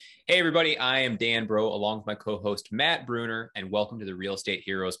Hey, everybody, I am Dan Bro, along with my co host Matt Bruner, and welcome to the Real Estate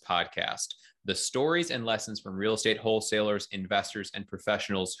Heroes podcast. The stories and lessons from real estate wholesalers, investors, and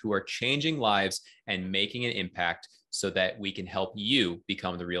professionals who are changing lives and making an impact so that we can help you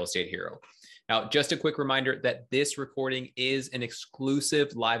become the real estate hero. Now, just a quick reminder that this recording is an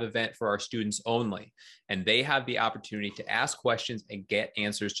exclusive live event for our students only, and they have the opportunity to ask questions and get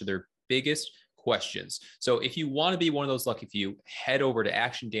answers to their biggest questions. So if you want to be one of those lucky few, head over to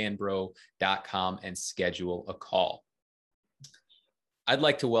actiondanbro.com and schedule a call. I'd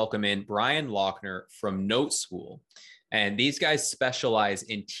like to welcome in Brian Lochner from Note School. And these guys specialize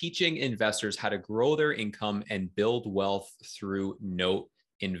in teaching investors how to grow their income and build wealth through note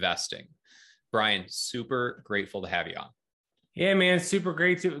investing. Brian, super grateful to have you on. Yeah, man, super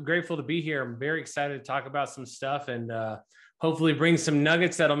grateful to be here. I'm very excited to talk about some stuff and hopefully bring some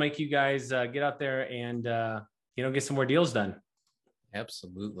nuggets that'll make you guys get out there and get some more deals done.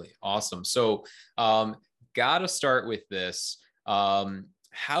 Absolutely. Awesome. So got to start with this.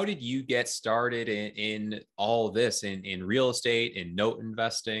 How did you get started in all of this, in real estate, in note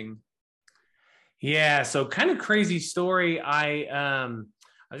investing? Yeah, so kind of crazy story. I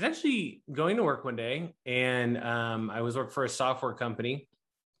was actually going to work one day, and I was working for a software company,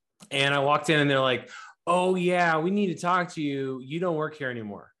 and I walked in, and they're like, "Oh yeah, we need to talk to you. You don't work here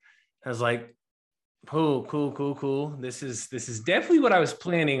anymore." I was like, "Oh, cool. This is definitely what I was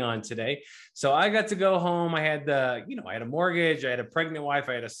planning on today." So I got to go home. I had I had a mortgage. I had a pregnant wife.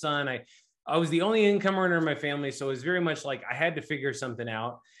 I had a son. I was the only income earner in my family, so it was very much like I had to figure something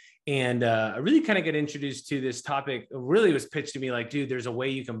out. And I really kind of got introduced to this topic. It really was pitched to me like, dude, there's a way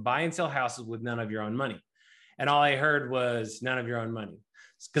you can buy and sell houses with none of your own money. And all I heard was none of your own money.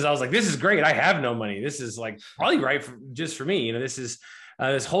 Because I was like, this is great. I have no money. This is like probably right just for me. This is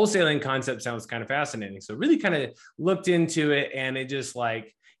this wholesaling concept sounds kind of fascinating. So really kind of looked into it, and it just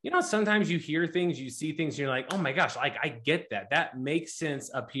like, sometimes you hear things, you see things, and you're like, oh my gosh, like I get that. That makes sense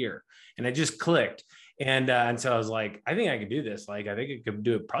up here. And it just clicked. And so I was like, I think I could do this. Like, I think I could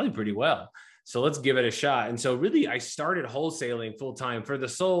do it probably pretty well. So let's give it a shot. And so really, I started wholesaling full time for the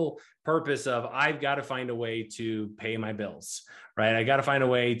sole purpose of I've got to find a way to pay my bills, right? I got to find a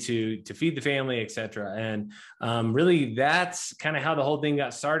way to feed the family, et cetera. And really, that's kind of how the whole thing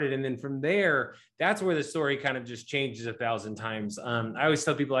got started. And then from there, that's where the story kind of just changes 1,000 times. I always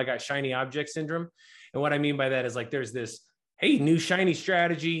tell people I got shiny object syndrome. And what I mean by that is like, there's this, hey, new shiny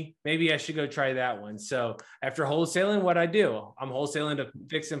strategy, maybe I should go try that one. So after wholesaling, what I do, I'm wholesaling to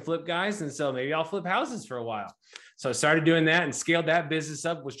fix and flip guys. And so maybe I'll flip houses for a while. So I started doing that and scaled that business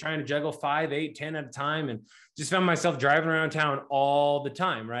up, was trying to juggle 5, 8, 10 at a time, and just found myself driving around town all the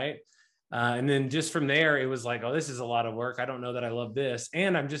time, right? And then just from there, it was like, oh, this is a lot of work. I don't know that I love this.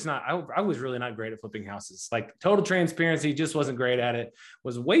 And I'm just not, I was really not great at flipping houses. Like total transparency, just wasn't great at it,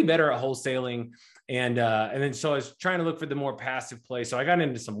 was way better at wholesaling. And then so I was trying to look for the more passive play. So I got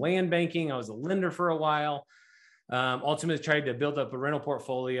into some land banking. I was a lender for a while. Ultimately tried to build up a rental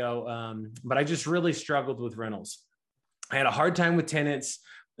portfolio, but I just really struggled with rentals. I had a hard time with tenants,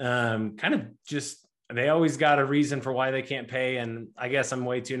 kind of just, they always got a reason for why they can't pay. And I guess I'm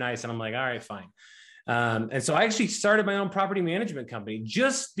way too nice. And I'm like, all right, fine. And so I actually started my own property management company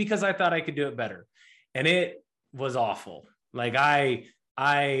just because I thought I could do it better. And it was awful. Like I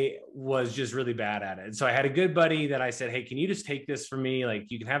was just really bad at it. And so I had a good buddy that I said, hey, can you just take this from me? Like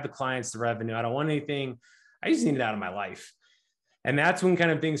you can have the clients, the revenue. I don't want anything. I just need it out of my life. And that's when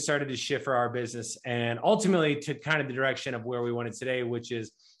kind of things started to shift for our business, and ultimately to kind of the direction of where we wanted today, which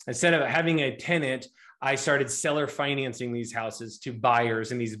is instead of having a tenant, I started seller financing these houses to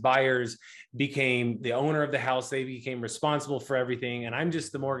buyers, and these buyers became the owner of the house. They became responsible for everything. And I'm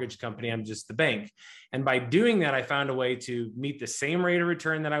just the mortgage company. I'm just the bank. And by doing that, I found a way to meet the same rate of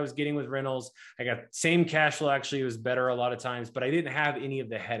return that I was getting with rentals. I got same cash flow. Actually, it was better a lot of times, but I didn't have any of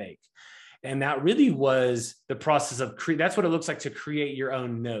the headache. And that really was the process of that's what it looks like to create your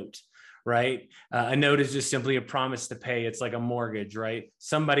own note, right? A note is just simply a promise to pay. It's like a mortgage, right?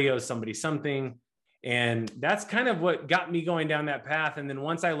 Somebody owes somebody something. And that's kind of what got me going down that path. And then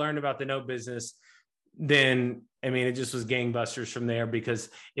once I learned about the note business, then, I mean, it just was gangbusters from there because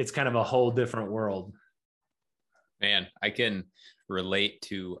it's kind of a whole different world. Man, I can relate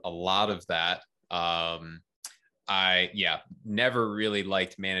to a lot of that. I never really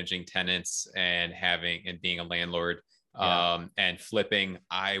liked managing tenants and being a landlord. And flipping,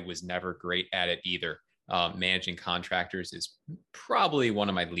 I was never great at it either. Managing contractors is probably one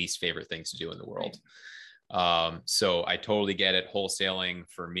of my least favorite things to do in the world. So I totally get it. Wholesaling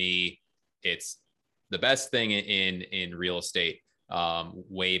for me, it's the best thing in real estate.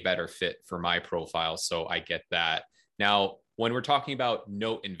 Way better fit for my profile. So I get that. Now, when we're talking about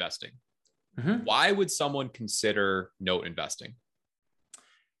note investing, why would someone consider note investing?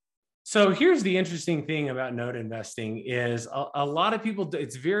 So here's the interesting thing about note investing is a lot of people,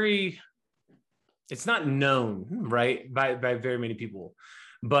 it's not known, right, by very many people.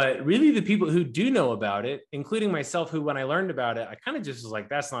 But really the people who do know about it, including myself, who when I learned about it, I kind of just was like,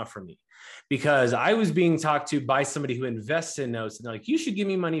 that's not for me. Because I was being talked to by somebody who invests in notes, and they're like, you should give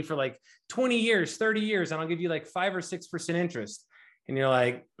me money for like 20 years, 30 years, and I'll give you like 5 or 6% interest. And you're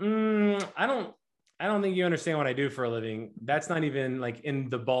like, I don't think you understand what I do for a living. That's not even like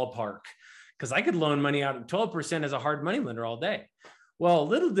in the ballpark, because I could loan money out at 12% as a hard money lender all day. Well,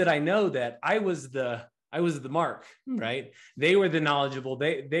 little did I know that I was the mark, right? They were the knowledgeable.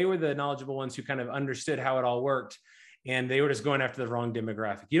 They were the knowledgeable ones who kind of understood how it all worked, and they were just going after the wrong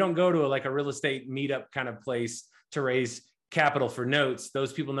demographic. You don't go to like a real estate meetup kind of place to raise capital for notes.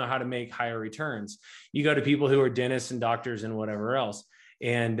 Those people know how to make higher returns. You go to people who are dentists and doctors and whatever else,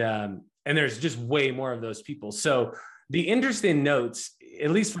 and there's just way more of those people. So the interest in notes, at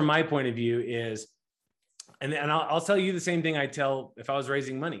least from my point of view, is, and I'll tell you the same thing I tell if I was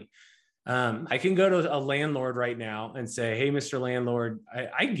raising money. I can go to a landlord right now and say, hey, Mr. Landlord,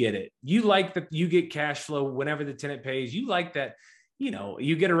 I get it. You like that you get cash flow whenever the tenant pays. You like that,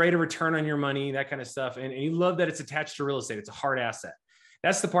 you get a rate of return on your money, that kind of stuff. And you love that it's attached to real estate. It's a hard asset.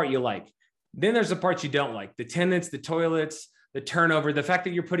 That's the part you like. Then there's the parts you don't like: the tenants, the toilets, the turnover, the fact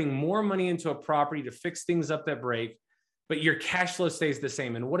that you're putting more money into a property to fix things up that break, but your cash flow stays the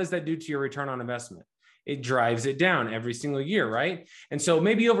same. And what does that do to your return on investment? It drives it down every single year, right? And so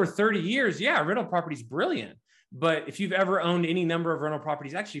maybe over 30 years, yeah, rental property is brilliant. But if you've ever owned any number of rental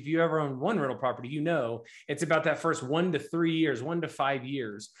properties, actually, if you ever owned one rental property, it's about that first 1 to 3 years, 1 to 5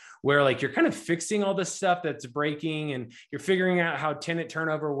 years, where like you're kind of fixing all this stuff that's breaking, and you're figuring out how tenant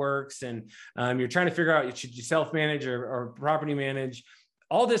turnover works. And you're trying to figure out, should you self-manage or property manage?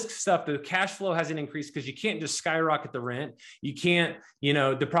 All this stuff, the cash flow hasn't increased because you can't just skyrocket the rent. You can't,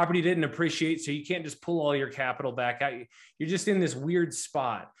 the property didn't appreciate, so you can't just pull all your capital back out. You're just in this weird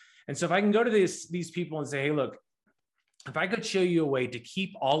spot. And so if I can go to these people and say, hey, look, if I could show you a way to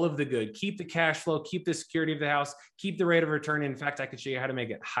keep all of the good, keep the cash flow, keep the security of the house, keep the rate of return. In fact, I could show you how to make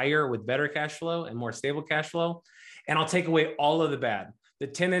it higher with better cash flow and more stable cash flow. And I'll take away all of the bad. The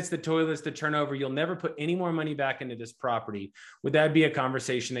tenants, the toilets, the turnover, you'll never put any more money back into this property. Would that be a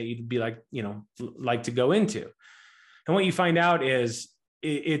conversation that you'd be like to go into? And what you find out is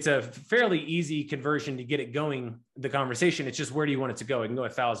it's a fairly easy conversion to get it going, the conversation. It's just, where do you want it to go? It can go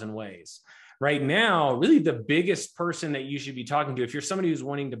 1,000 ways. Right now, really the biggest person that you should be talking to, if you're somebody who's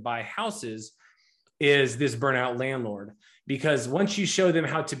wanting to buy houses, is this burnout landlord. Because once you show them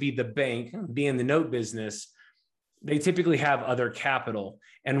how to be the bank, be in the note business, they typically have other capital.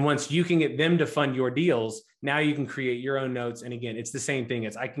 And once you can get them to fund your deals, now you can create your own notes. And again, it's the same thing.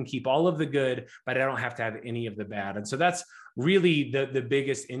 It's, I can keep all of the good, but I don't have to have any of the bad. And so that's really the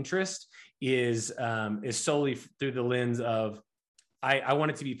biggest interest is solely through the lens of, I want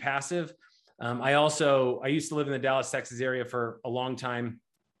it to be passive. I used to live in the Dallas, Texas area for a long time.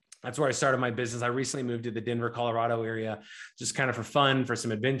 That's where I started my business. I recently moved to the Denver, Colorado area, just kind of for fun, for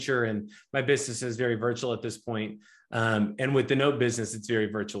some adventure. And my business is very virtual at this point. And with the note business, it's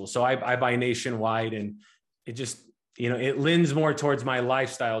very virtual. So I buy nationwide, and it just, it lends more towards my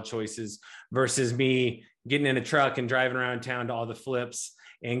lifestyle choices versus me getting in a truck and driving around town to all the flips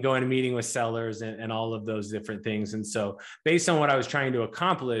and going to meeting with sellers and all of those different things. And so based on what I was trying to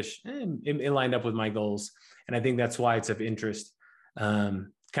accomplish, it lined up with my goals. And I think that's why it's of interest.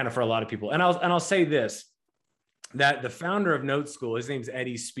 Kind of for a lot of people. And I'll say this, that the founder of Note School, his name's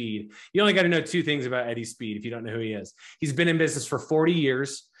Eddie Speed. You only got to know 2 things about Eddie Speed if you don't know who he is. He's been in business for 40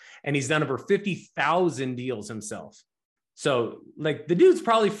 years, and he's done over 50,000 deals himself. So like the dude's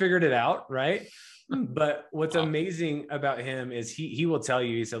probably figured it out, right? But what's amazing about him is he will tell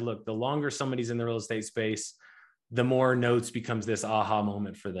you, he said, look, the longer somebody's in the real estate space, the more notes becomes this aha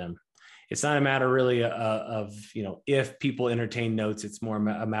moment for them. It's not a matter really of if people entertain notes, it's more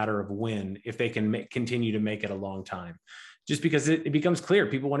a matter of when, if they can continue to make it a long time, just because it becomes clear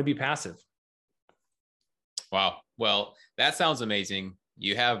people want to be passive. Wow. Well, that sounds amazing.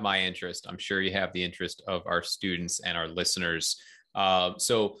 You have my interest. I'm sure you have the interest of our students and our listeners.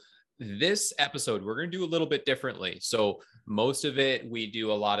 So this episode, we're going to do a little bit differently. So most of it, we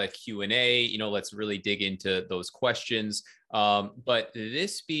do a lot of Q&A, let's really dig into those questions. But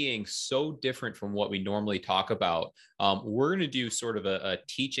this being so different from what we normally talk about, we're going to do sort of a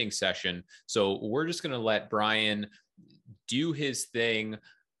teaching session. So we're just going to let Brian do his thing,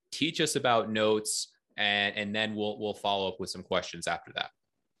 teach us about notes, and then we'll follow up with some questions after that.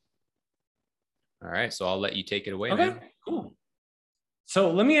 All right. So I'll let you take it away. Okay. Man. Cool.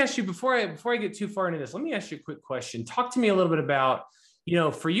 So let me ask you before I get too far into this, let me ask you a quick question. Talk to me a little bit about,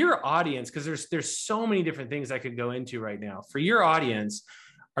 for your audience, because there's so many different things I could go into right now. For your audience,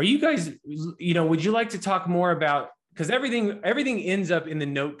 are you guys, would you like to talk more about, because everything ends up in the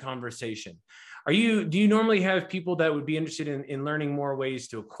note conversation. Do you normally have people that would be interested in learning more ways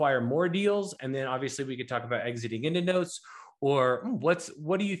to acquire more deals? And then obviously we could talk about exiting into notes, or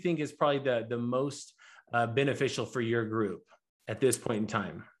what do you think is probably the most beneficial for your group at this point in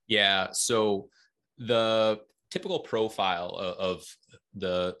time? Yeah. So the typical profile of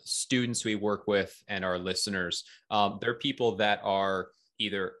the students we work with and our listeners, they're people that are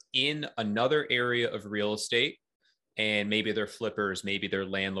either in another area of real estate, and maybe they're flippers, maybe they're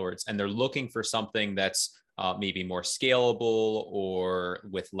landlords, and they're looking for something that's maybe more scalable or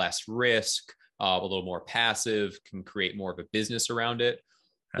with less risk, a little more passive, can create more of a business around it.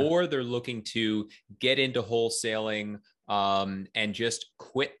 Or they're looking to get into wholesaling and just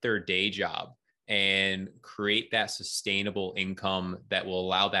quit their day job and create that sustainable income that will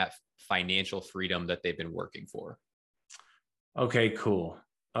allow that financial freedom that they've been working for. Okay, cool.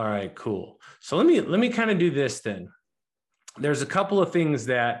 All right, cool. So let me kind of do this then. There's a couple of things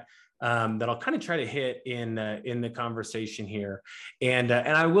that I'll kind of try to hit in the conversation here. And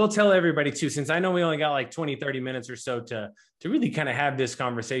I will tell everybody too, since I know we only got like 20, 30 minutes or so to really kind of have this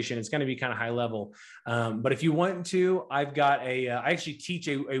conversation, it's going to be kind of high level. But if you want to, I've got I actually teach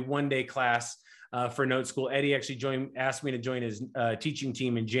a one-day class for Note School. Eddie actually asked me to join his teaching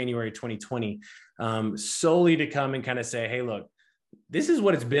team in January 2020, solely to come and kind of say, hey, look, this is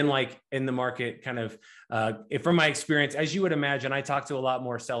what it's been like in the market, kind of from my experience. As you would imagine, I talk to a lot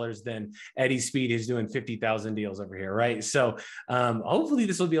more sellers than Eddie Speed, who's doing 50,000 deals over here, right? So hopefully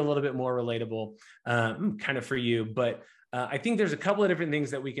this will be a little bit more relatable kind of for you. But I think there's a couple of different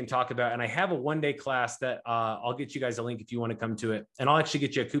things that we can talk about. And I have a one-day class that I'll get you guys a link if you want to come to it. And I'll actually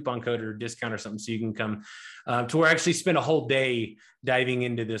get you a coupon code or a discount or something so you can come to where I actually spend a whole day diving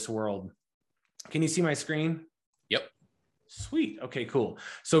into this world. Can you see my screen? Yep. Sweet. Okay, cool.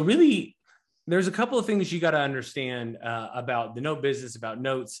 So really, there's a couple of things you got to understand about the note business, about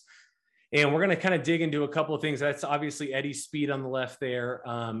notes. And we're going to kind of dig into a couple of things. That's obviously Eddie Speed on the left there.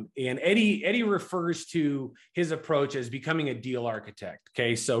 And Eddie refers to his approach as becoming a deal architect.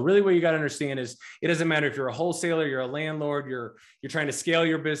 Okay. So really what you got to understand is it doesn't matter if you're a wholesaler, you're a landlord, you're trying to scale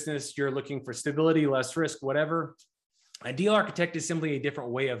your business, you're looking for stability, less risk, whatever. A deal architect is simply a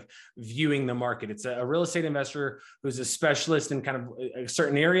different way of viewing the market. It's a real estate investor who's a specialist in kind of a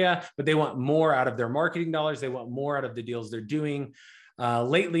certain area, but they want more out of their marketing dollars. They want more out of the deals they're doing.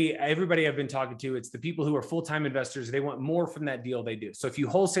 Lately, everybody I've been talking to, it's the people who are full-time investors. They want more from that deal they do. So if you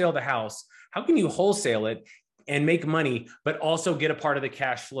wholesale the house, how can you wholesale it and make money, but also get a part of the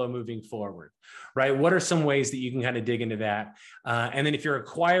cash flow moving forward, right? What are some ways that you can kind of dig into that? And then if you're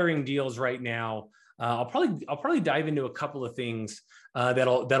acquiring deals right now, I'll probably dive into a couple of things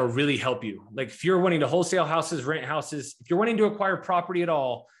that'll really help you. Like if you're wanting to wholesale houses, rent houses, if you're wanting to acquire property at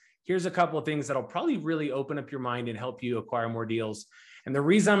all, here's a couple of things that'll probably really open up your mind and help you acquire more deals. And the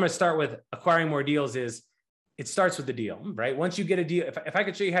reason I'm going to start with acquiring more deals is it starts with the deal, right? Once you get a deal, if I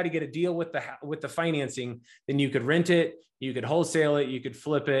could show you how to get a deal with the financing, then you could rent it, you could wholesale it, you could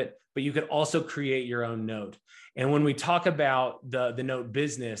flip it, but you could also create your own note. And when we talk about the note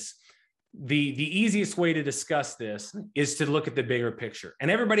business, the easiest way to discuss this is to look at the bigger picture.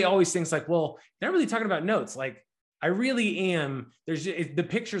 And everybody always thinks like, well, they're not really talking about notes. Like I really am. The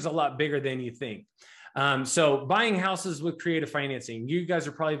picture's a lot bigger than you think. So buying houses with creative financing, you guys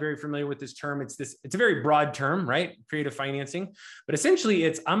are probably very familiar with this term. It's a very broad term, right? Creative financing, but essentially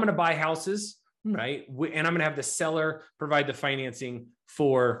I'm going to buy houses, right? And I'm going to have the seller provide the financing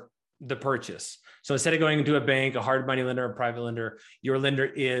for the purchase. So instead of going into a bank, a hard money lender, a private lender, your lender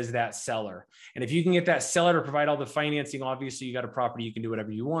is that seller. And if you can get that seller to provide all the financing, obviously you got a property, you can do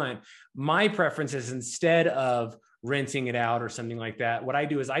whatever you want. My preference is instead of renting it out or something like that, what I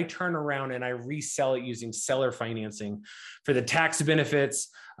do is I turn around and I resell it using seller financing for the tax benefits,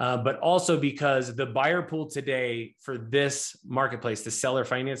 but also because the buyer pool today for this marketplace, the seller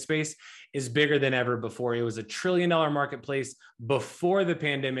finance space, is bigger than ever before. It was $1 trillion marketplace before the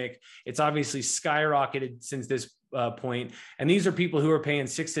pandemic. It's obviously skyrocketed since this point. And these are people who are paying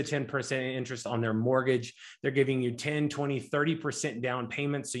 6 to 10% interest on their mortgage. They're giving you 10, 20, 30% down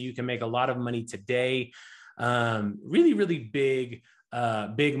payment so you can make a lot of money today. Really, really big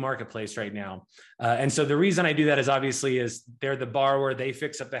marketplace right now. And so the reason I do that is they're the borrower, they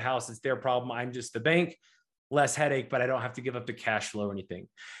fix up the house, it's their problem. I'm just the bank, less headache, but I don't have to give up the cash flow or anything.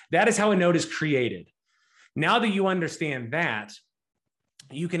 That is how a note is created. Now that you understand that,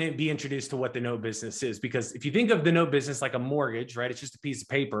 you can be introduced to what the note business is. Because if you think of the note business like a mortgage, right, it's just a piece of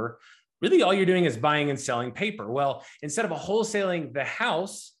paper. Really, all you're doing is buying and selling paper. Well, instead of wholesaling the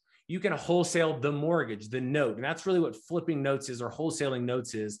house, you can wholesale the mortgage, the note. And that's really what flipping notes is, or wholesaling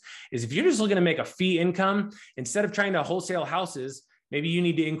notes is if you're just looking to make a fee income, instead of trying to wholesale houses, maybe you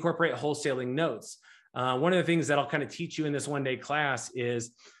need to incorporate wholesaling notes. One of the things that I'll kind of teach you in this one-day class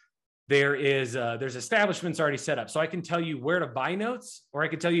is there's establishments already set up. So I can tell you where to buy notes, or I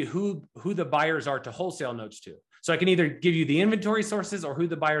can tell you who the buyers are to wholesale notes to. So I can either give you the inventory sources or who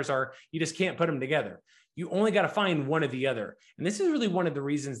the buyers are. You just can't put them together. You only got to find one or the other. And this is really one of the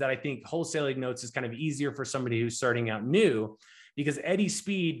reasons that I think wholesaling notes is kind of easier for somebody who's starting out new, because Eddie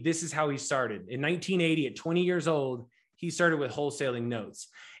Speed, this is how he started. In 1980, at 20 years old, he started with wholesaling notes.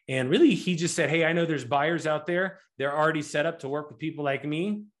 And really, he just said, hey, I know there's buyers out there. They're already set up to work with people like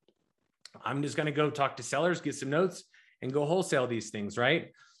me. I'm just going to go talk to sellers, get some notes, and go wholesale these things,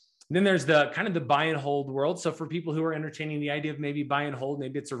 right? Then there's the kind of the buy and hold world. So for people who are entertaining the idea of maybe buy and hold,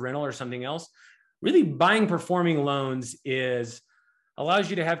 maybe it's a rental or something else, really buying performing loans allows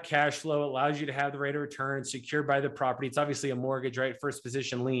you to have cash flow, allows you to have the rate of return secured by the property. It's obviously a mortgage, right? First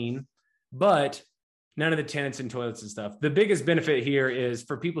position lien, but none of the tenants and toilets and stuff. The biggest benefit here is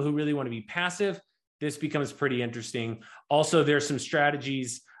for people who really want to be passive, this becomes pretty interesting. Also, there's some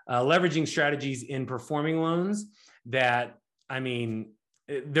strategies, leveraging strategies in performing loans that, I mean,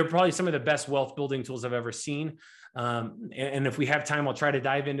 they're probably some of the best wealth building tools I've ever seen. And if we have time, I'll try to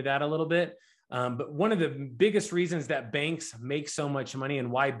dive into that a little bit. But one of the biggest reasons that banks make so much money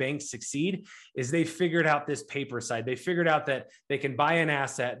and why banks succeed is they figured out this paper side. They figured out that they can buy an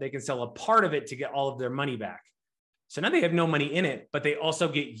asset, they can sell a part of it to get all of their money back. So now they have no money in it, but they also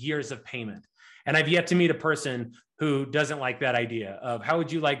get years of payment. And I've yet to meet a person who doesn't like that idea of how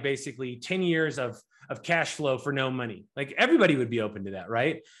would you like basically 10 years of cash flow for no money? Like everybody would be open to that,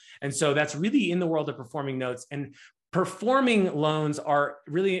 right? And so that's really in the world of performing notes. And performing loans are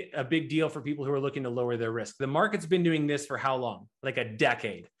really a big deal for people who are looking to lower their risk. The market's been doing this for how long? Like a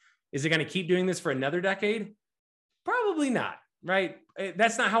decade. Is it going to keep doing this for another decade? Probably not, right?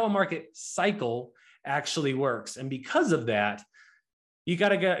 That's not how a market cycle actually works. And because of that, you got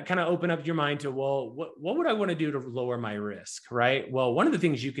to kind of open up your mind to, well, what would I want to do to lower my risk, right? Well, one of the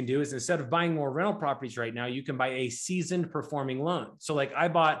things you can do is instead of buying more rental properties right now, you can buy a seasoned performing loan. So like I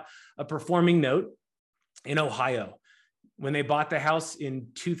bought a performing note in Ohio. When they bought the house in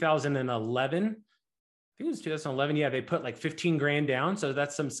 2011, I think it was 2011. Yeah, they put like 15 grand down. So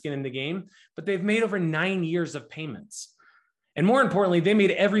that's some skin in the game, but they've made over 9 years of payments. And more importantly, they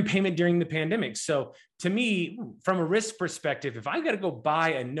made every payment during the pandemic. So to me, from a risk perspective, if I got to go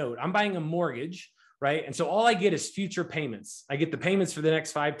buy a note, I'm buying a mortgage, right? And so all I get is future payments. I get the payments for the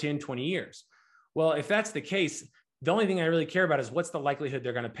next 5, 10, 20 years. Well, if that's the case, the only thing I really care about is what's the likelihood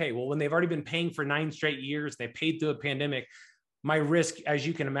they're going to pay. Well, when they've already been paying for 9 straight years, they paid through a pandemic, my risk, as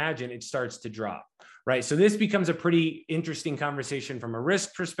you can imagine, it starts to drop, right? So this becomes a pretty interesting conversation from a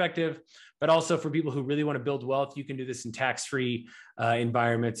risk perspective, but also for people who really want to build wealth, you can do this in tax-free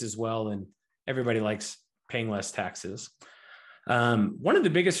environments as well. And everybody likes paying less taxes. One of the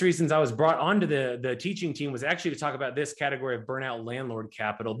biggest reasons I was brought onto the teaching team was actually to talk about this category of burnout landlord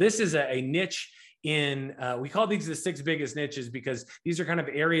capital. This is a niche in, we call these the 6 biggest niches because these are kind of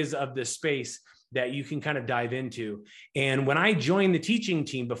areas of the space that you can kind of dive into. And when I joined the teaching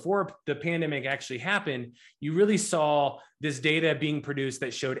team before the pandemic actually happened, you really saw this data being produced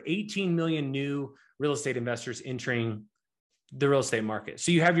that showed 18 million new real estate investors entering the real estate market.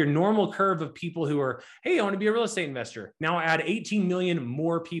 So you have your normal curve of people who are, hey, I want to be a real estate investor. Now add 18 million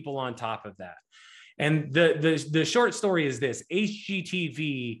more people on top of that. And the short story is this: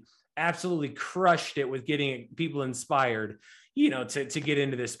 HGTV absolutely crushed it with getting people inspired, to get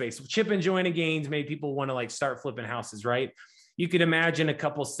into this space. Chip and Joanna Gaines made people want to like start flipping houses, right? You could imagine a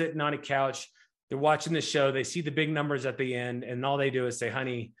couple sitting on a couch, they're watching the show, they see the big numbers at the end, and all they do is say,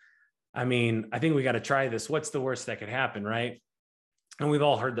 honey, I think we got to try this. What's the worst that could happen, right? And we've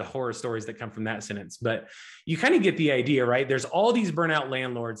all heard the horror stories that come from that sentence, but you kind of get the idea, right? There's all these burnout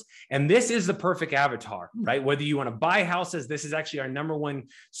landlords, and this is the perfect avatar, right? Whether you want to buy houses, this is actually our number one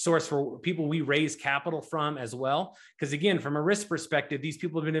source for people we raise capital from as well. Because again, from a risk perspective, these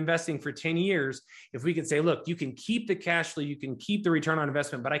people have been investing for 10 years. If we can say, look, you can keep the cash flow, you can keep the return on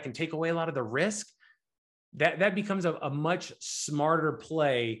investment, but I can take away a lot of the risk, that becomes a much smarter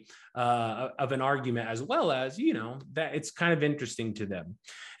play of an argument, as well as, that it's kind of interesting to them.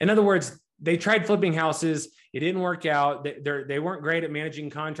 In other words, they tried flipping houses. It didn't work out. They weren't great at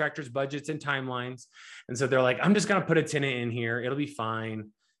managing contractors' budgets and timelines. And so they're like, I'm just going to put a tenant in here. It'll be fine.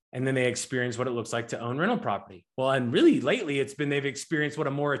 And then they experience what it looks like to own rental property. Well, and really lately they've experienced what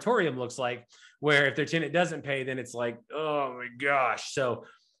a moratorium looks like, where if their tenant doesn't pay, then it's like, oh my gosh. So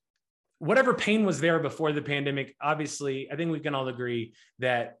whatever pain was there before the pandemic, obviously, I think we can all agree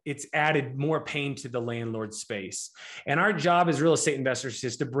that it's added more pain to the landlord space. And our job as real estate investors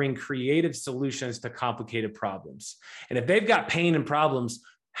is to bring creative solutions to complicated problems. And if they've got pain and problems,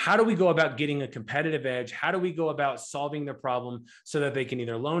 how do we go about getting a competitive edge? How do we go about solving their problem so that they can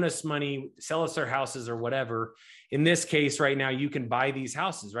either loan us money, sell us their houses, or whatever? In this case, right now, you can buy these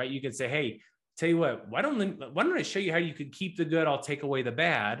houses, right? You can say, hey, tell you what, why don't I show you how you could keep the good? I'll take away the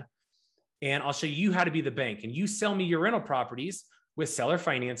bad. And I'll show you how to be the bank. And you sell me your rental properties with seller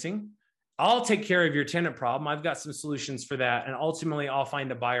financing. I'll take care of your tenant problem. I've got some solutions for that. And ultimately, I'll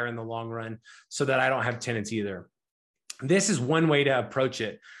find a buyer in the long run so that I don't have tenants either. This is one way to approach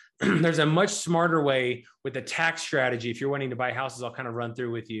it. There's a much smarter way with the tax strategy. If you're wanting to buy houses, I'll kind of run through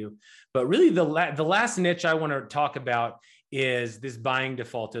with you. But really, the last niche I want to talk about is this buying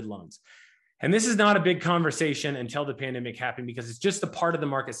defaulted loans. And this is not a big conversation until the pandemic happened, because it's just a part of the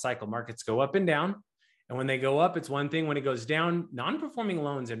market cycle. Markets go up and down. And when they go up, it's one thing. When it goes down, non-performing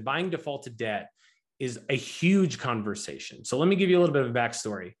loans and buying defaulted debt is a huge conversation. So let me give you a little bit of a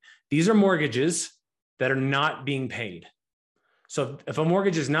backstory. These are mortgages that are not being paid. So if a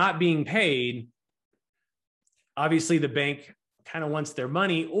mortgage is not being paid, obviously the bank kind of wants their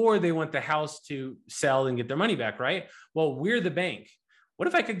money, or they want the house to sell and get their money back, right? Well, we're the bank. What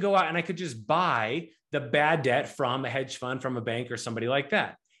if I could go out and I could just buy the bad debt from a hedge fund, from a bank, or somebody like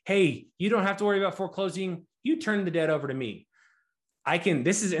that? Hey, you don't have to worry about foreclosing. You turn the debt over to me.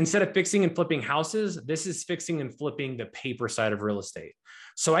 This is, instead of fixing and flipping houses, this is fixing and flipping the paper side of real estate.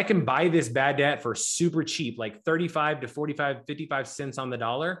 So I can buy this bad debt for super cheap, like 35 to 45, 55 cents on the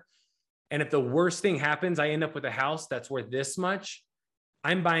dollar. And if the worst thing happens, I end up with a house that's worth this much.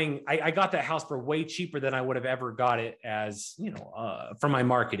 I got that house for way cheaper than I would have ever got it as, from my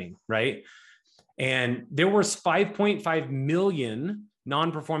marketing, right? And there was 5.5 million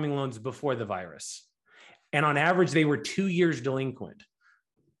non-performing loans before the virus. And on average, they were 2 years delinquent.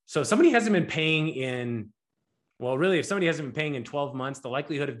 So if somebody hasn't been paying if somebody hasn't been paying in 12 months, the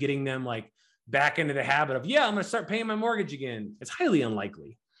likelihood of getting them like back into the habit of, I'm going to start paying my mortgage again, it's highly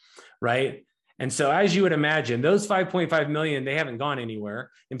unlikely, right? And so as you would imagine, those 5.5 million, they haven't gone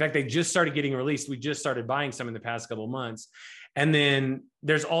anywhere. In fact, they just started getting released. We just started buying some in the past couple of months. And then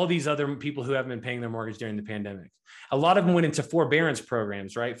there's all these other people who haven't been paying their mortgage during the pandemic. A lot of them went into forbearance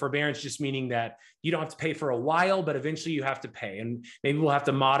programs, right? Forbearance just meaning that you don't have to pay for a while, but eventually you have to pay. And maybe we'll have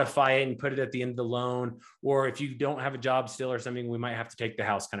to modify it and put it at the end of the loan. Or if you don't have a job still or something, we might have to take the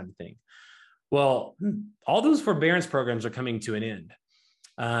house, kind of a thing. Well, all those forbearance programs are coming to an end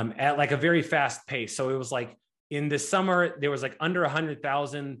at like a very fast pace. So it was like in the summer, there was like under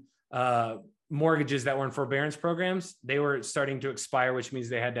 100,000 mortgages that were in forbearance programs. They were starting to expire, which means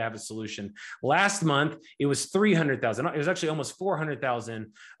they had to have a solution. Last month, it was 300,000. It was actually almost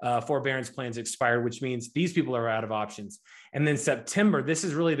 400,000 forbearance plans expired, which means these people are out of options. And then September, this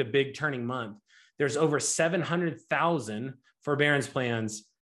is really the big turning month. There's over 700,000 forbearance plans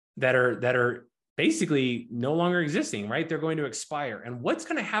that are basically no longer existing, right? They're going to expire. And what's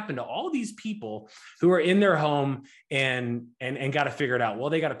going to happen to all these people who are in their home and got to figure it out? Well,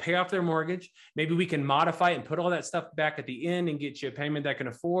 they got to pay off their mortgage. Maybe we can modify it and put all that stuff back at the end and get you a payment that can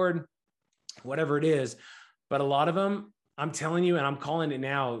afford whatever it is. But a lot of them, I'm telling you, and I'm calling it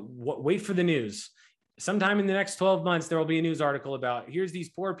now, wait for the news. Sometime in the next 12 months, there will be a news article about here's these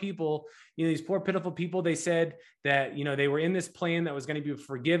poor people, these poor, pitiful people. They said that, they were in this plan that was going to be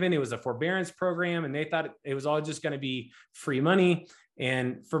forgiven. It was a forbearance program, and they thought it was all just going to be free money.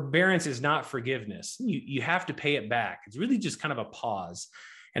 And forbearance is not forgiveness. You have to pay it back. It's really just kind of a pause.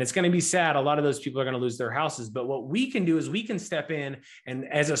 And it's going to be sad. A lot of those people are going to lose their houses. But what we can do is we can step in,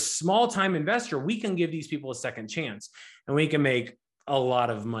 and as a small time investor, we can give these people a second chance, and we can make a lot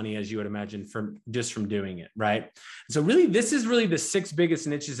of money, as you would imagine, from doing it, right? So really, this is really the 6 biggest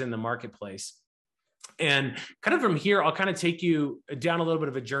niches in the marketplace. And kind of from here, I'll kind of take you down a little bit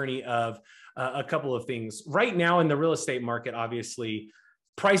of a journey of a couple of things. Right now in the real estate market, obviously,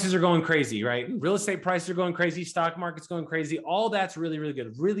 prices are going crazy, right? Real estate prices are going crazy. Stock market's going crazy. All that's really, really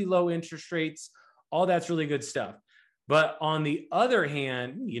good. Really low interest rates. All that's really good stuff. But on the other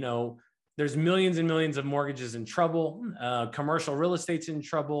hand, there's millions and millions of mortgages in trouble. Commercial real estate's in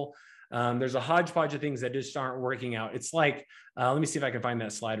trouble. There's a hodgepodge of things that just aren't working out. It's like, let me see if I can find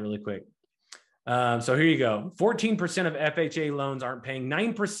that slide really quick. So here you go. 14% of FHA loans aren't paying.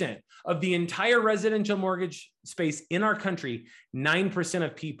 9% of the entire residential mortgage space in our country, 9%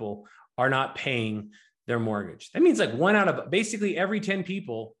 of people are not paying their mortgage. That means like 1 out of basically every 10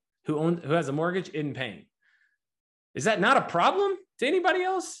 people who has a mortgage isn't paying. Is that not a problem to anybody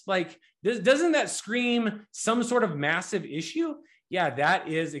else? Like, doesn't that scream some sort of massive issue? Yeah, that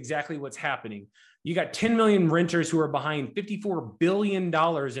is exactly what's happening. You got 10 million renters who are behind $54 billion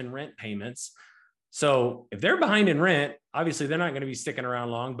in rent payments. So if they're behind in rent, obviously they're not going to be sticking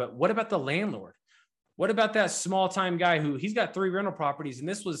around long. But what about the landlord? What about that small time guy who he's got 3 rental properties and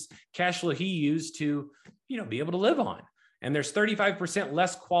this was cash flow he used to, be able to live on? And there's 35%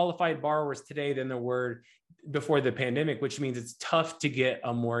 less qualified borrowers today than there were before the pandemic, which means it's tough to get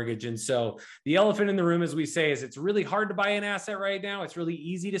a mortgage. And so the elephant in the room, as we say, is it's really hard to buy an asset right now. It's really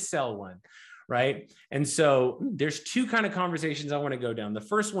easy to sell one, right? And so there's 2 kind of conversations I want to go down. The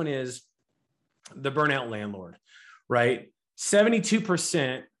first one is the burnout landlord, right?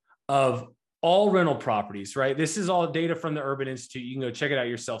 72% of all rental properties, right? This is all data from the Urban Institute. You can go check it out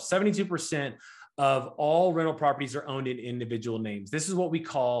yourself. 72% of all rental properties are owned in individual names. This is what we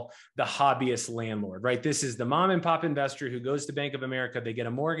call the hobbyist landlord, right? This is the mom and pop investor who goes to Bank of America. They get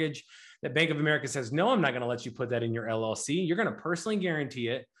a mortgage. That Bank of America says, no, I'm not going to let you put that in your LLC. You're going to personally guarantee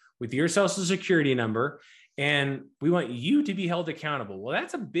it with your social security number. And we want you to be held accountable. Well,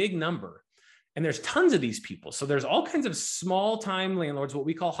 that's a big number. And there's tons of these people. So there's all kinds of small time landlords, what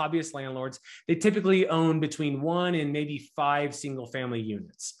we call hobbyist landlords. They typically own between 1 and maybe 5 single family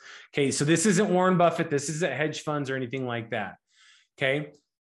units. Okay. So this isn't Warren Buffett. This isn't hedge funds or anything like that. Okay.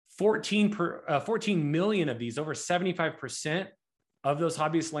 14 million of these, over 75% of those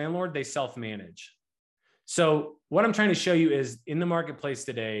hobbyist landlord, they self-manage. So what I'm trying to show you is in the marketplace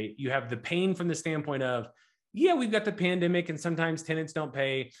today, you have the pain from the standpoint of, yeah, we've got the pandemic and sometimes tenants don't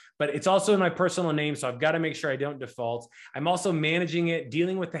pay, but it's also in my personal name. So I've got to make sure I don't default. I'm also managing it,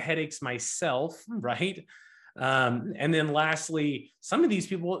 dealing with the headaches myself, right? And then lastly, some of these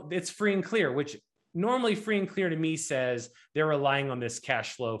people, it's free and clear, which normally free and clear to me says they're relying on this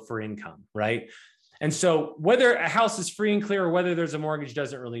cash flow for income, right? And so whether a house is free and clear or whether there's a mortgage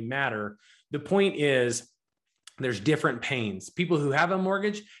doesn't really matter. The point is, there's different pains. People who have a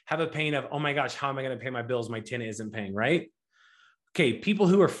mortgage have a pain of, oh my gosh, how am I going to pay my bills? My tenant isn't paying, right? Okay, people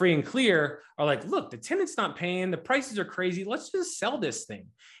who are free and clear are like, look, the tenant's not paying. The prices are crazy. Let's just sell this thing.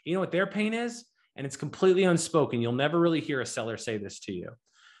 You know what their pain is? And it's completely unspoken. You'll never really hear a seller say this to you.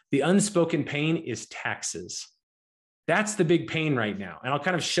 The unspoken pain is taxes. That's the big pain right now. And I'll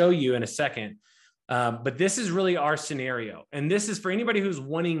kind of show you in a second. But this is really our scenario. And this is for anybody who's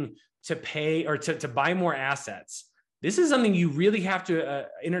wanting to pay or to buy more assets. This is something you really have to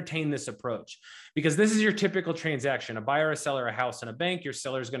entertain this approach, because this is your typical transaction. A buyer, a seller, a house, and a bank. Your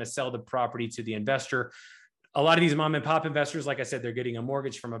seller is going to sell the property to the investor. A lot of these mom and pop investors, like I said, they're getting a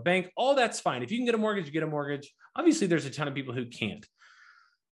mortgage from a bank. All that's fine. If you can get a mortgage, you get a mortgage. Obviously, there's a ton of people who can't.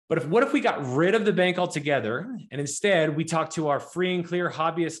 But what if we got rid of the bank altogether and instead we talked to our free and clear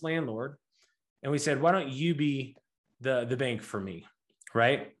hobbyist landlord and we said, why don't you be the bank for me,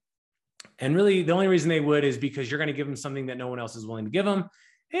 right? And really, the only reason they would is because you're going to give them something that no one else is willing to give them.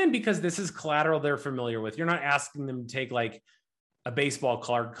 And because this is collateral they're familiar with. You're not asking them to take like a baseball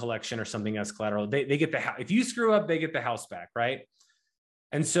card collection or something as collateral. They get the house. If you screw up, they get the house back, right?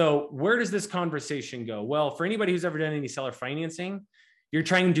 And so where does this conversation go? Well, for anybody who's ever done any seller financing, you're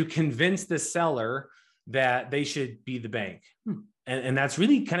trying to convince the seller that they should be the bank. And that's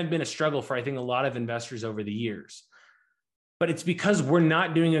really kind of been a struggle for, I think, a lot of investors over the years. But it's because we're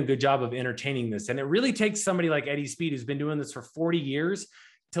not doing a good job of entertaining this. And it really takes somebody like Eddie Speed, who's been doing this for 40 years,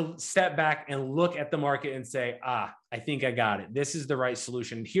 to step back and look at the market and say, I think I got it. This is the right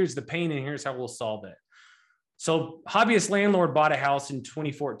solution. Here's the pain and here's how we'll solve it. So hobbyist landlord bought a house in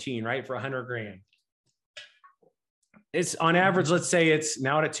 2014, right? For $100,000. It's on average, let's say it's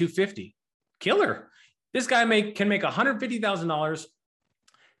now at $250,000. Killer. This guy can make $150,000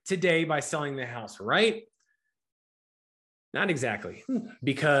 today by selling the house, right? Not exactly,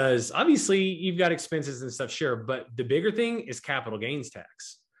 because obviously you've got expenses and stuff, sure. But the bigger thing is capital gains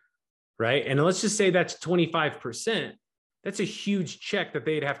tax, right? And let's just say that's 25%. That's a huge check that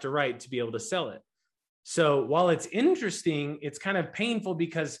they'd have to write to be able to sell it. So while it's interesting, it's kind of painful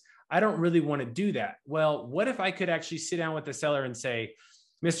because I don't really want to do that. Well, what if I could actually sit down with the seller and say,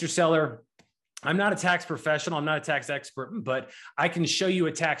 Mr. Seller, I'm not a tax professional, I'm not a tax expert, but I can show you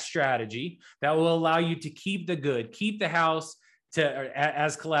a tax strategy that will allow you to keep the good, keep the house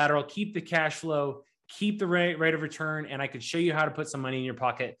as collateral, keep the cash flow, keep the rate of return, and I could show you how to put some money in your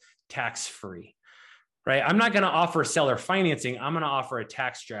pocket tax-free, right? I'm not going to offer seller financing. I'm going to offer a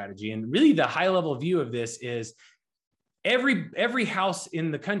tax strategy. And really the high-level view of this is every house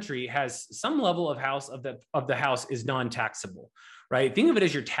in the country has some level of the house is non-taxable, right? Think of it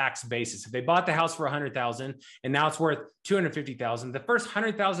as your tax basis. If they bought the house for $100,000 and now it's worth $250,000, the first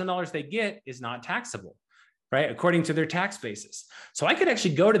 $100,000 they get is not taxable, right? According to their tax basis. So I could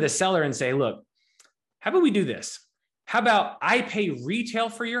actually go to the seller and say, look, how about we do this? How about I pay retail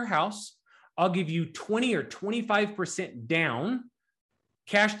for your house? I'll give you 20 or 25% down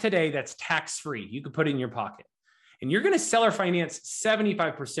cash today. That's tax-free. You could put it in your pocket. And you're going to seller finance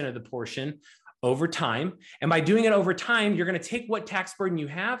 75% of the portion over time. And by doing it over time, you're going to take what tax burden you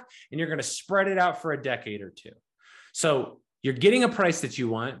have and you're going to spread it out for a decade or two. So you're getting a price that you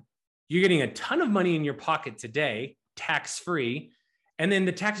want. You're getting a ton of money in your pocket today, tax-free. And then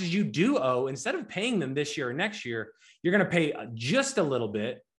the taxes you do owe, instead of paying them this year or next year, you're going to pay just a little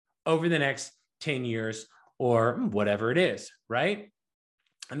bit over the next 10 years or whatever it is, right?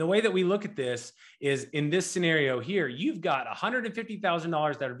 And the way that we look at this is in this scenario here, you've got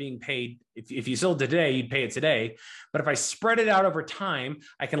 $150,000 that are being paid. If you sold today, you'd pay it today. But if I spread it out over time,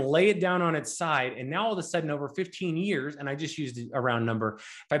 I can lay it down on its side. And now all of a sudden over 15 years, and I just used a round number,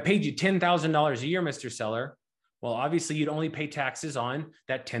 if I paid you $10,000 a year, Mr. Seller, well, obviously you'd only pay taxes on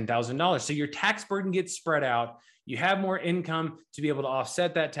that $10,000. So your tax burden gets spread out. You have more income to be able to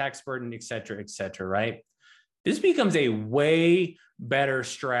offset that tax burden, et cetera, right? This becomes a way better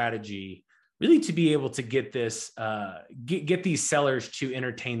strategy, really, to be able to get this, get these sellers to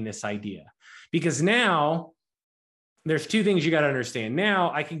entertain this idea. Because now there's two things you got to understand.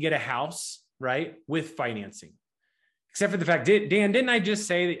 Now I can get a house, right, with financing. Except for the fact, Dan, didn't I just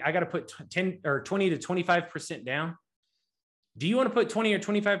say that I got to put 10 or 20 to 25% down? Do you want to put 20 or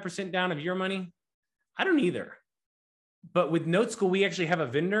 25% down of your money? I don't either. But with Note School, we actually have a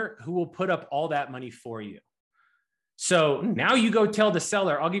vendor who will put up all that money for you. So now you go tell the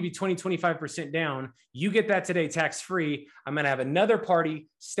seller, I'll give you 20, 25% down. You get that today tax-free. I'm going to have another party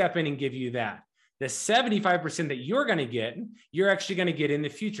step in and give you that. The 75% that you're going to get, you're actually going to get in the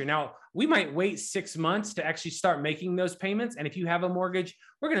future. Now, we might wait 6 months to actually start making those payments. And if you have a mortgage,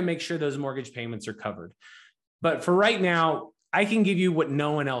 we're going to make sure those mortgage payments are covered. But for right now, I can give you what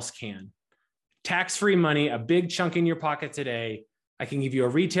no one else can. Tax-free money, a big chunk in your pocket today. I can give you a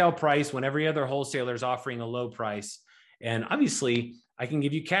retail price when every other wholesaler is offering a low price. And obviously, I can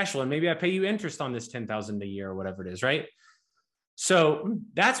give you cash flow and maybe I pay you interest on this $10,000 a year or whatever it is, right? So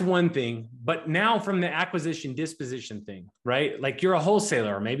that's one thing. But now from the acquisition disposition thing, right? Like you're a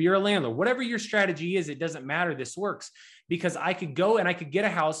wholesaler or maybe you're a landlord, whatever your strategy is, it doesn't matter. This works because I could go and I could get a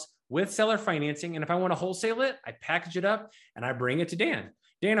house with seller financing. And if I want to wholesale it, I package it up and I bring it to Dan.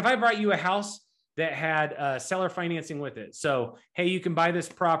 Dan, if I brought you a house that had seller financing with it. So, hey, you can buy this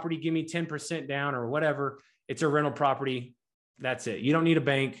property, give me 10% down or whatever. It's a rental property. That's it. You don't need a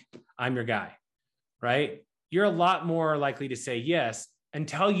bank. I'm your guy, right? You're a lot more likely to say yes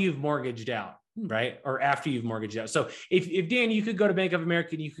until you've mortgaged out, right? Or after you've mortgaged out. So if Dan, you could go to Bank of America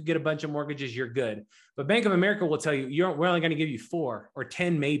and you could get a bunch of mortgages, you're good. But Bank of America will tell you, we're only going to give you 4 or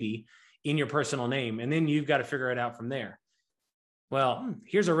 10 maybe in your personal name. And then you've got to figure it out from there. Well,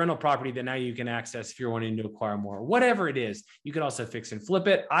 here's a rental property that now you can access if you're wanting to acquire more, whatever it is. You could also fix and flip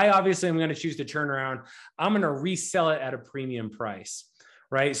it. I obviously am going to choose to turn around. I'm going to resell it at a premium price,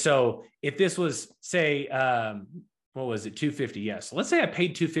 right? So if this was, say, what was it, $250? Yes. So let's say I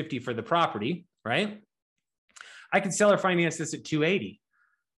paid $250 for the property, right? I could seller finance this at $280,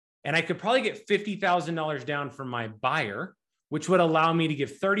 and I could probably get $50,000 down from my buyer, which would allow me to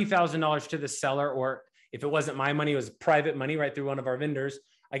give $30,000 to the seller, or if it wasn't my money, it was private money right through one of our vendors.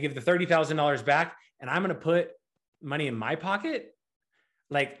 I give the $30,000 back and I'm going to put money in my pocket.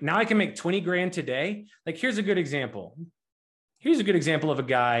 Like now I can make 20 grand today. Like here's a good example. Here's a good example of a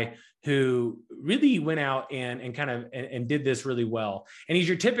guy who really went out and did this really well. And he's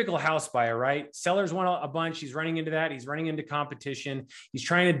your typical house buyer, right? Sellers want a bunch. He's running into that. He's running into competition. He's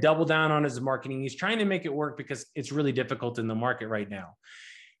trying to double down on his marketing. He's trying to make it work because it's really difficult in the market right now.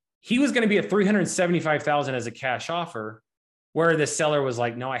 He was going to be at $375,000 as a cash offer, where the seller was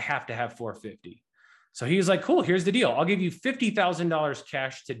like, no, I have to have $450,000. So he was like, cool, here's the deal. I'll give you $50,000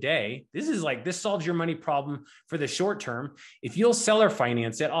 cash today. This solves your money problem for the short term. If you'll seller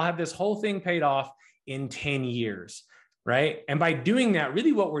finance it, I'll have this whole thing paid off in 10 years, right? And by doing that,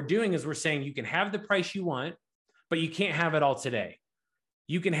 really what we're doing is we're saying you can have the price you want, but you can't have it all today.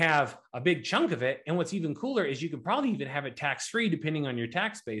 You can have a big chunk of it. And what's even cooler is you can probably even have it tax-free depending on your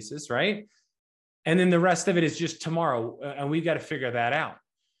tax basis, right? And then the rest of it is just tomorrow. And we've got to figure that out.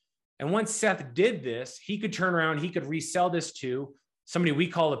 And once Seth did this, he could turn around, he could resell this to somebody we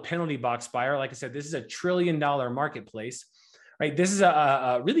call a penalty box buyer. Like I said, this is $1 trillion marketplace, right? This is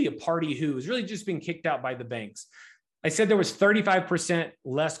really a party who is really just being kicked out by the banks. I said there was 35%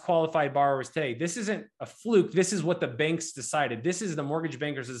 less qualified borrowers today. This isn't a fluke. This is what the banks decided. This is the Mortgage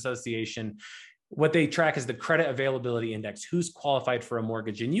Bankers Association. What they track is the credit availability index, who's qualified for a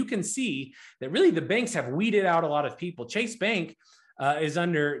mortgage. And you can see that really the banks have weeded out a lot of people. Chase Bank is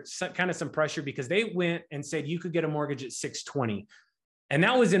under some pressure because they went and said you could get a mortgage at 620. And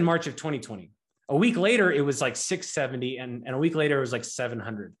that was in March of 2020. A week later, it was like 670. And a week later, it was like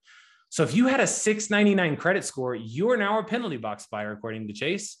 700. So if you had a 699 credit score, you're now a penalty box buyer, according to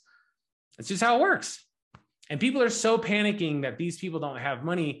Chase. That's just how it works. And people are so panicking that these people don't have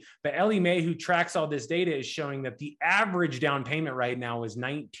money. But Ellie Mae, who tracks all this data, is showing that the average down payment right now is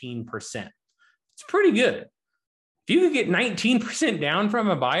 19%. It's pretty good. If you could get 19% down from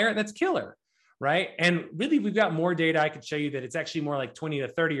a buyer, that's killer, right? And really, we've got more data. I could show you that it's actually more like 20 to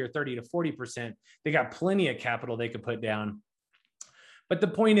 30 or 30 to 40%. They got plenty of capital they could put down. But the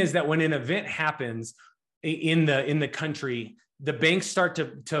point is that when an event happens in the country, the banks start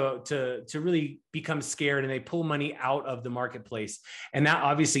to really become scared and they pull money out of the marketplace. And that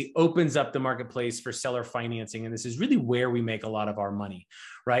obviously opens up the marketplace for seller financing. And this is really where we make a lot of our money,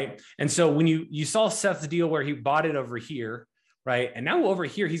 right? And so when you saw Seth's deal where he bought it over here, right? And now over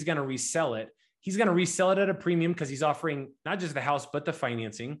here, he's going to resell it. He's going to resell it at a premium because he's offering not just the house, but the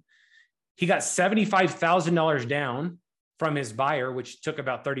financing. He got $75,000 down from his buyer, which took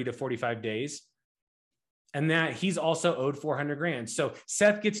about 30 to 45 days. And that he's also owed 400 grand. So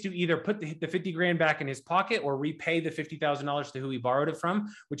Seth gets to either put the 50 grand back in his pocket or repay the $50,000 to who he borrowed it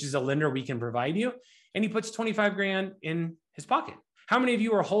from, which is a lender we can provide you. And he puts 25 grand in his pocket. How many of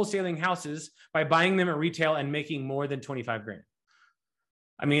you are wholesaling houses by buying them at retail and making more than 25 grand?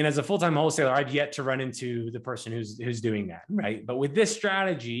 I mean, as a full-time wholesaler, I've yet to run into the person who's doing that, right? But with this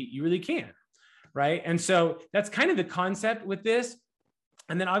strategy, you really can. Right. And so that's kind of the concept with this.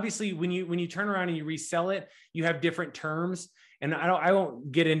 And then obviously when you turn around and you resell it, you have different terms. And I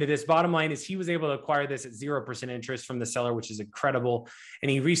won't get into this. Bottom line is he was able to acquire this at 0% interest from the seller, which is incredible. And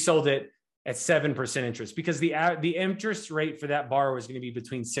he resold it at 7% interest because the interest rate for that borrower is going to be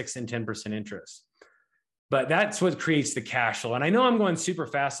between 6 and 10% interest. But that's what creates the cash flow. And I know I'm going super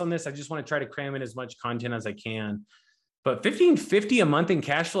fast on this. I just want to try to cram in as much content as I can. But $1,550 a month in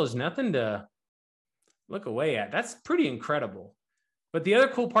cash flow is nothing to look away at. That's pretty incredible. But the other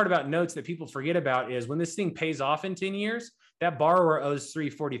cool part about notes that people forget about is when this thing pays off in 10 years, that borrower owes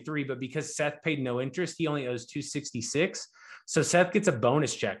 $343, but because Seth paid no interest, he only owes $266. So Seth gets a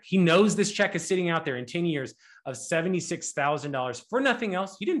bonus check. He knows this check is sitting out there in 10 years of $76,000 for nothing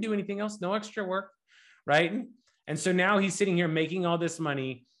else. He didn't do anything else, no extra work, right? And so now he's sitting here making all this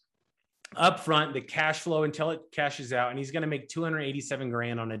money up front, the cash flow until it cashes out, and he's going to make 287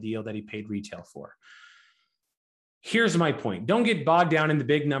 grand on a deal that he paid retail for. Here's my point. Don't get bogged down in the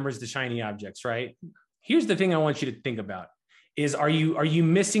big numbers, the shiny objects, right? Here's the thing I want you to think about is, are you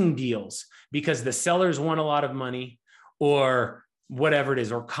missing deals because the sellers want a lot of money or whatever it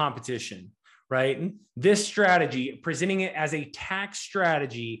is, or competition, right? This strategy, presenting it as a tax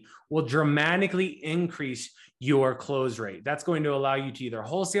strategy, will dramatically increase your close rate. That's going to allow you to either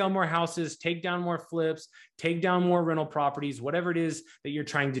wholesale more houses, take down more flips, take down more rental properties, whatever it is that you're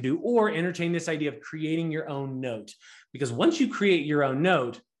trying to do, or entertain this idea of creating your own note. Because once you create your own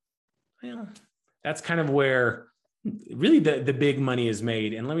note, well, that's kind of where really the big money is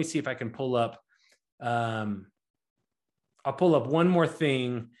made. And let me see if I can pull up, I'll pull up one more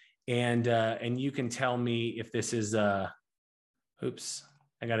thing and you can tell me if this is, oops,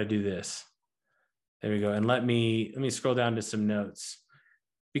 I got to do this. There we go. And let me scroll down to some notes,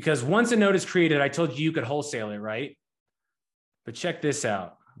 because once a note is created, I told you could wholesale it, right? But check this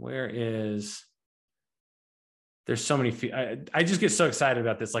out. There's so many, I just get so excited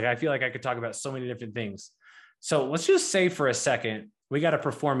about this. Like, I feel like I could talk about so many different things. So let's just say for a second, we got a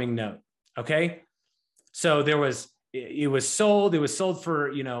performing note. Okay. So it was sold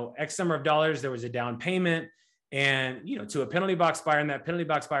for, X number of dollars. There was a down payment. And, to a penalty box buyer, and that penalty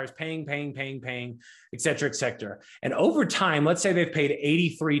box buyer is paying, et cetera, et cetera. And over time, let's say they've paid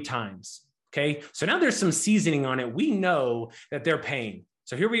 83 times. Okay. So now there's some seasoning on it. We know that they're paying.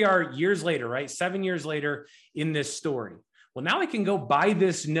 So here we are years later, right? 7 years later in this story. Well, now I can go buy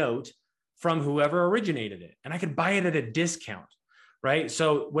this note from whoever originated it, and I could buy it at a discount, right?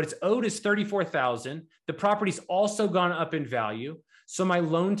 So what it's owed is $34,000. The property's also gone up in value. So my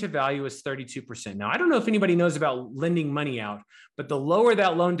loan to value is 32%. Now, I don't know if anybody knows about lending money out, but the lower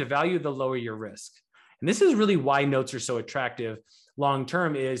that loan to value, the lower your risk. And this is really why notes are so attractive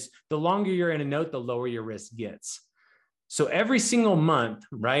long-term, is the longer you're in a note, the lower your risk gets. So every single month,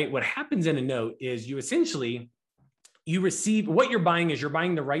 right, what happens in a note is you receive, what you're buying is you're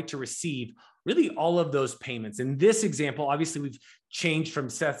buying the right to receive really all of those payments. In this example, obviously we've changed from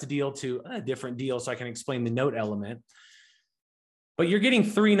Seth's deal to a different deal so I can explain the note element. But you're getting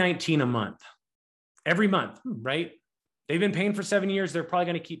 $319 a month, every month, right? They've been paying for 7 years. They're probably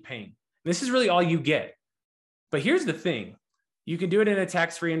going to keep paying. This is really all you get. But here's the thing. You can do it in a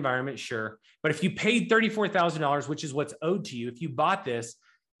tax-free environment, sure. But if you paid $34,000, which is what's owed to you, if you bought this,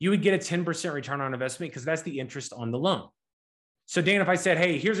 you would get a 10% return on investment because that's the interest on the loan. So Dan, if I said,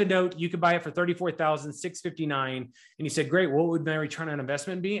 hey, here's a note, you could buy it for $34,659, and you said, great, what would my return on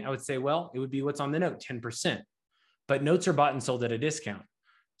investment be? I would say, well, it would be what's on the note, 10%. But notes are bought and sold at a discount.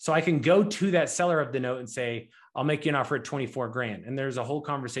 So I can go to that seller of the note and say, I'll make you an offer at 24 grand. And there's a whole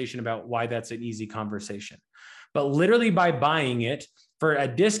conversation about why that's an easy conversation. But literally by buying it for a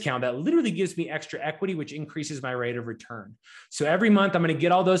discount, that literally gives me extra equity, which increases my rate of return. So every month I'm going to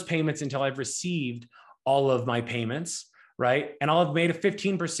get all those payments until I've received all of my payments, right? And I'll have made a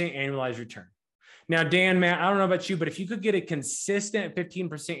 15% annualized return. Now, Dan, Matt, I don't know about you, but if you could get a consistent 15%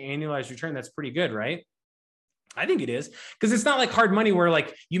 annualized return, that's pretty good, right? I think it is, because it's not like hard money where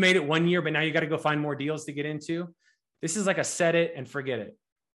like you made it 1 year, but now you got to go find more deals to get into. This is like a set it and forget it.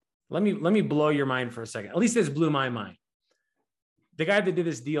 Let me blow your mind for a second. At least this blew my mind. The guy that did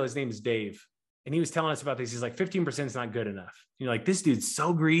this deal, his name is Dave. And he was telling us about this. He's like, 15% is not good enough. You're like, this dude's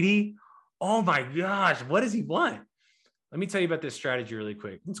so greedy. Oh my gosh, what does he want? Let me tell you about this strategy really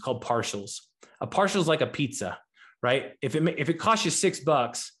quick. It's called partials. A partial is like a pizza, right? If it costs you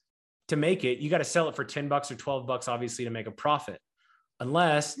 $6 to make it, you got to sell it for $10 or $12, obviously, to make a profit,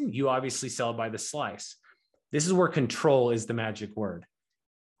 unless you obviously sell it by the slice. This is where control is the magic word.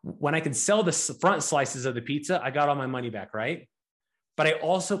 When I can sell the front slices of the pizza, I got all my money back, right? But I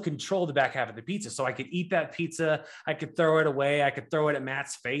also control the back half of the pizza. So I could eat that pizza. I could throw it away. I could throw it at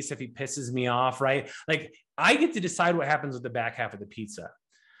Matt's face if he pisses me off, right? Like I get to decide what happens with the back half of the pizza.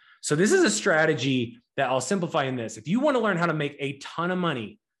 So this is a strategy that I'll simplify in this. If you want to learn how to make a ton of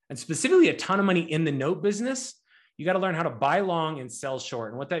money, and specifically a ton of money in the note business, you got to learn how to buy long and sell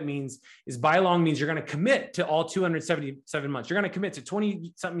short. And what that means is buy long means you're going to commit to all 277 months. You're going to commit to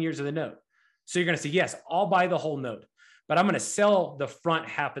 20 something years of the note. So you're going to say, yes, I'll buy the whole note, but I'm going to sell the front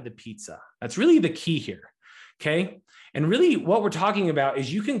half of the pizza. That's really the key here. Okay. And really what we're talking about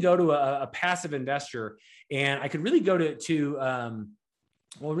is you can go to a passive investor, and I could really go to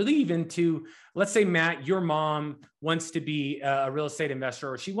let's say, Matt, your mom wants to be a real estate investor,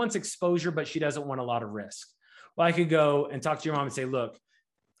 or she wants exposure, but she doesn't want a lot of risk. Well, I could go and talk to your mom and say, look,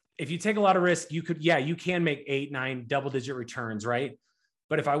 if you take a lot of risk, you can make 8, 9 double-digit returns, right?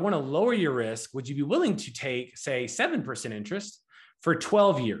 But if I want to lower your risk, would you be willing to take, say, 7% interest for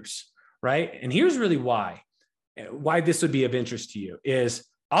 12 years, right? And here's really why this would be of interest to you is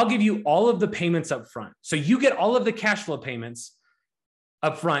I'll give you all of the payments up front. So you get all of the cash flow payments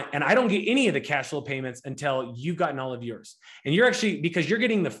up front, and I don't get any of the cash flow payments until you've gotten all of yours. And you're actually, because you're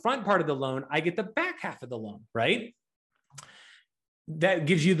getting the front part of the loan, I get the back half of the loan, right? That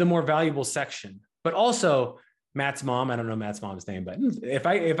gives you the more valuable section. But also Matt's mom, I don't know Matt's mom's name, but if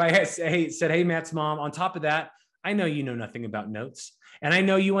I said, hey, Matt's mom, on top of that, I know you know nothing about notes. And I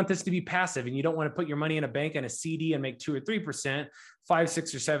know you want this to be passive, and you don't want to put your money in a bank and a CD and make 2 or 3%, 5,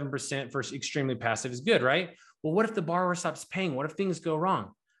 6 or 7% for extremely passive is good, right? Well, what if the borrower stops paying? What if things go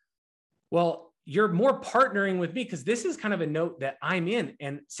wrong? Well, you're more partnering with me because this is kind of a note that I'm in.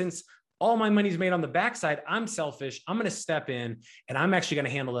 And since all my money's made on the backside, I'm selfish. I'm going to step in and I'm actually going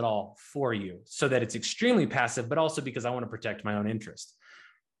to handle it all for you so that it's extremely passive, but also because I want to protect my own interest.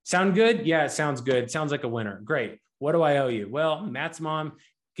 Sound good? Yeah, it sounds good. Sounds like a winner. Great. What do I owe you? Well, Matt's mom,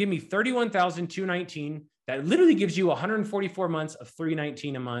 give me $31,219. That literally gives you 144 months of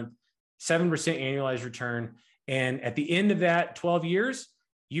 $319 a month, 7% annualized return. And at the end of that 12 years,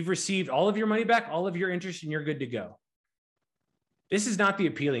 you've received all of your money back, all of your interest, and you're good to go. This is not the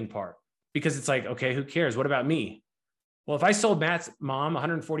appealing part because it's like, okay, who cares? What about me? Well, if I sold Matt's mom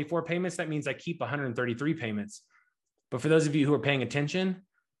 144 payments, that means I keep 133 payments. But for those of you who are paying attention,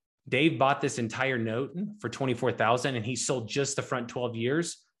 Dave bought this entire note for $24,000 and he sold just the front 12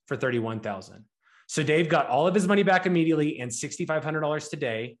 years for $31,000. So Dave got all of his money back immediately and $6,500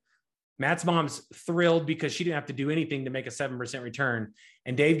 today. Matt's mom's thrilled because she didn't have to do anything to make a 7% return.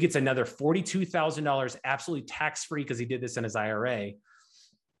 And Dave gets another $42,000 absolutely tax-free because he did this in his IRA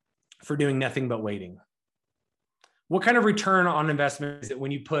for doing nothing but waiting. What kind of return on investment is it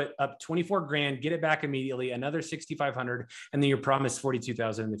when you put up 24 grand, get it back immediately, another 6,500, and then you're promised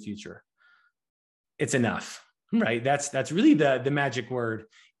 42,000 in the future? It's enough, right? That's really the magic word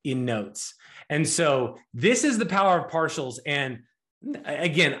in notes. And so this is the power of partials. And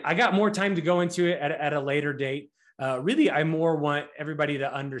again, I got more time to go into it at a later date. really, I more want everybody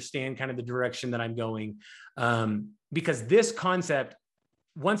to understand kind of the direction that I'm going, because this concept,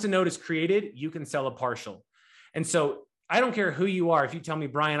 once a note is created, you can sell a partial. And so I don't care who you are. If you tell me,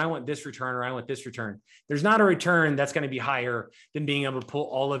 Brian, I want this return or I want this return, there's not a return that's going to be higher than being able to pull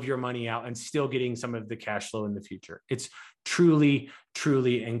all of your money out and still getting some of the cash flow in the future. It's truly,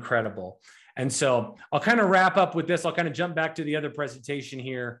 truly incredible. And so I'll kind of wrap up with this. I'll kind of jump back to the other presentation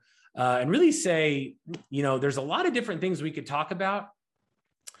here and really say, there's a lot of different things we could talk about.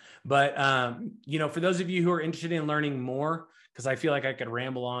 But, for those of you who are interested in learning more, because I feel like I could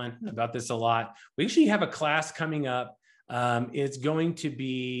ramble on about this a lot, we actually have a class coming up. It's going to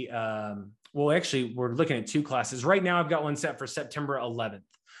be, actually, we're looking at 2 classes. Right now, I've got one set for September 11th.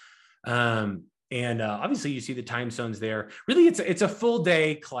 Obviously, you see the time zones there. Really, it's a full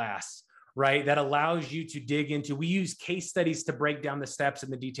day class, right? That allows you to dig into, we use case studies to break down the steps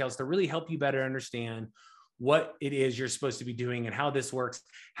and the details to really help you better understand what it is you're supposed to be doing and how this works,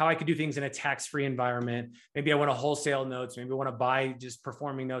 how I could do things in a tax-free environment. Maybe I want to wholesale notes. Maybe I want to buy just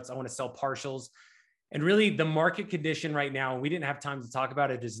performing notes. I want to sell partials. And really the market condition right now, we didn't have time to talk about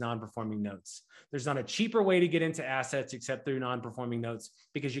it, is non-performing notes. There's not a cheaper way to get into assets except through non-performing notes,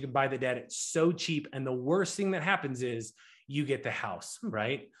 because you can buy the debt. It's so cheap. And the worst thing that happens is you get the house,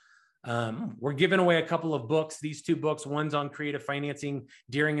 right? We're giving away a couple of books. These 2 books, one's on creative financing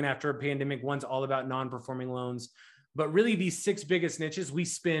during and after a pandemic. One's all about non-performing loans. But really these 6 biggest niches, we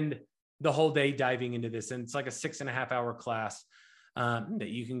spend the whole day diving into this. And it's like a 6.5-hour class that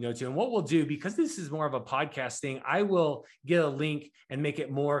you can go to. And what we'll do, because this is more of a podcast thing, I will get a link and make it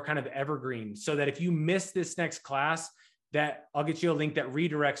more kind of evergreen, so that if you miss this next class, that I'll get you a link that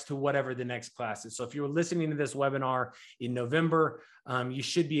redirects to whatever the next class is. So if you're listening to this webinar in November, you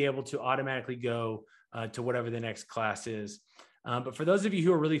should be able to automatically go to whatever the next class is. But for those of you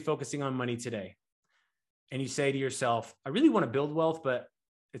who are really focusing on money today, and you say to yourself, I really want to build wealth, but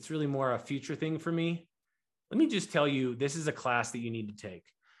it's really more a future thing for me, let me just tell you, this is a class that you need to take,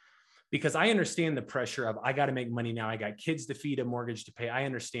 because I understand the pressure of, I got to make money now. I got kids to feed, a mortgage to pay. I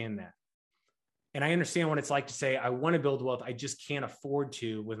understand that. And I understand what it's like to say, I want to build wealth. I just can't afford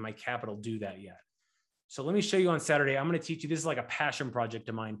to, with my capital, do that yet. So let me show you on Saturday. I'm going to teach you, this is like a passion project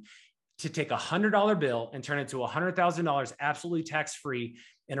of mine, to take $100 bill and turn it to $100,000 absolutely tax-free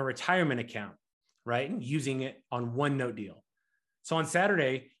in a retirement account, right? Using it on one note deal. So on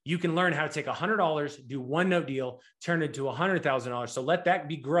Saturday, you can learn how to take $100, do one note deal, turn it to $100,000. So let that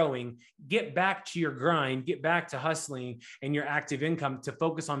be growing, get back to your grind, get back to hustling and your active income to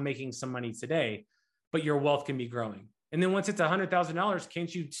focus on making some money today, but your wealth can be growing. And then once it's $100,000,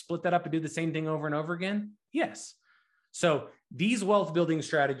 can't you split that up and do the same thing over and over again? Yes. So these wealth building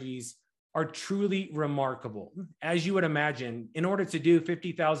strategies are truly remarkable. As you would imagine, in order to do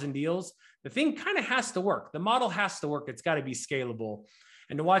 50,000 deals, the thing kind of has to work. The model has to work. It's got to be scalable.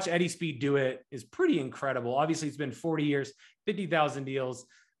 And to watch Eddie Speed do it is pretty incredible. Obviously, it's been 40 years, 50,000 deals.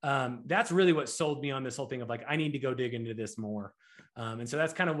 That's really what sold me on this whole thing of like, I need to go dig into this more. And so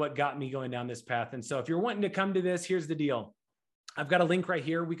that's kind of what got me going down this path. And so if you're wanting to come to this, here's the deal. I've got a link right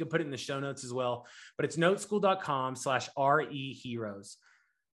here. We could put it in the show notes as well, but it's noteschool.com/RE-Heroes.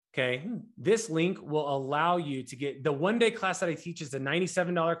 Okay. This link will allow you to get the one-day class that I teach is a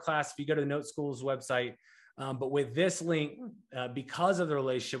 $97 class if you go to the Note School's website. But with this link, because of the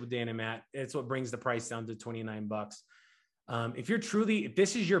relationship with Dan and Matt, it's what brings the price down to $29. If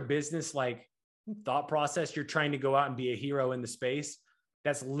this is your business, like thought process, you're trying to go out and be a hero in the space,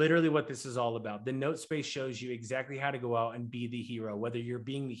 that's literally what this is all about. The Note Space shows you exactly how to go out and be the hero, whether you're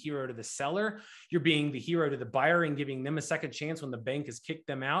being the hero to the seller, you're being the hero to the buyer and giving them a second chance when the bank has kicked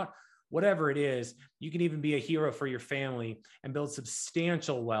them out, whatever it is. You can even be a hero for your family and build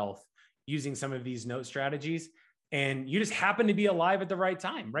substantial wealth using some of these note strategies. And you just happen to be alive at the right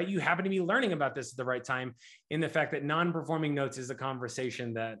time, right? You happen to be learning about this at the right time, in the fact that non-performing notes is a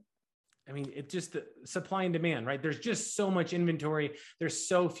conversation that, it's just the supply and demand, right? There's just so much inventory. There's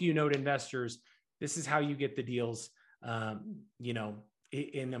so few note investors. This is how you get the deals,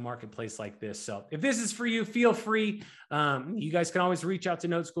 in a marketplace like this. So if this is for you, feel free. You guys can always reach out to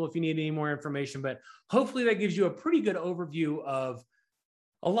Note School if you need any more information, but hopefully that gives you a pretty good overview of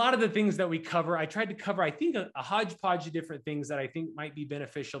a lot of the things that we cover. I tried to cover, I think, a hodgepodge of different things that I think might be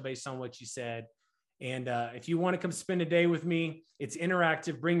beneficial based on what you said. And if you want to come spend a day with me, it's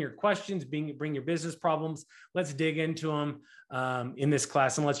interactive. Bring your questions, bring your business problems. Let's dig into them in this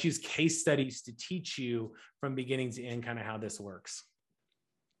class, and let's use case studies to teach you from beginning to end kind of how this works.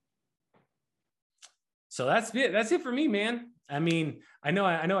 So that's it. That's it for me, man. I know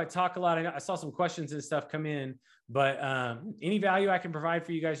I talk a lot. I saw some questions and stuff come in, but any value I can provide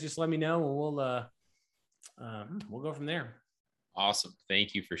for you guys, just let me know, and we'll go from there. Awesome.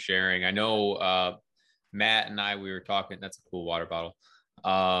 Thank you for sharing. I know Matt and I, we were talking, that's a cool water bottle.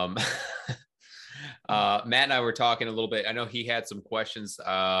 Matt and I were talking a little bit. I know he had some questions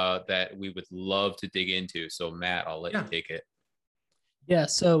that we would love to dig into. So Matt, I'll let you take it. Yeah.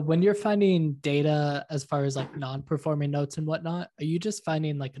 So when you're finding data as far as like non-performing notes and whatnot, are you just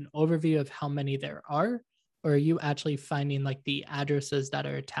finding like an overview of how many there are, or are you actually finding like the addresses that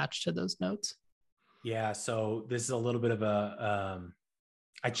are attached to those notes? Yeah. So this is a little bit of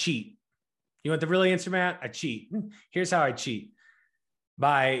I cheat. You want the real answer, Matt? I cheat. Here's how I cheat.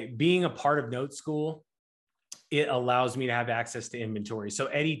 By being a part of Note School, it allows me to have access to inventory. So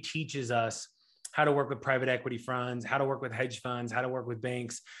Eddie teaches us how to work with private equity funds, how to work with hedge funds, how to work with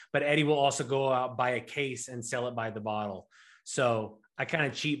banks. But Eddie will also go out, buy a case and sell it by the bottle. So I kind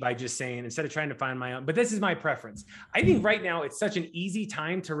of cheat by just saying, instead of trying to find my own, but this is my preference. I think right now it's such an easy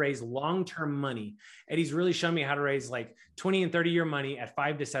time to raise long-term money. Eddie's really shown me how to raise like 20 and 30-year money at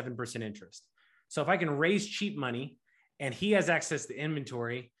 5 to 7% interest. So if I can raise cheap money and he has access to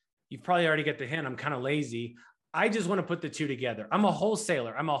inventory, you've probably already get the hint. I'm kind of lazy. I just want to put the two together. I'm a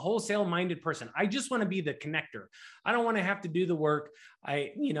wholesaler. I'm a wholesale minded person. I just want to be the connector. I don't want to have to do the work.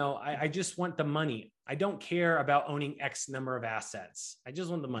 I just want the money. I don't care about owning X number of assets. I just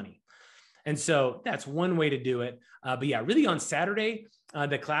want the money. And so that's one way to do it. But yeah, really on Saturday,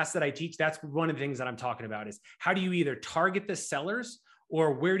 the class that I teach, that's one of the things that I'm talking about is how do you either target the sellers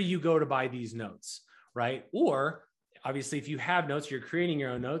or where do you go to buy these notes, right? Or obviously, if you have notes, you're creating your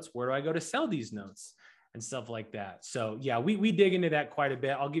own notes. Where do I go to sell these notes and stuff like that? So yeah, we dig into that quite a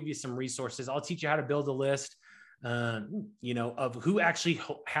bit. I'll give you some resources. I'll teach you how to build a list, of who actually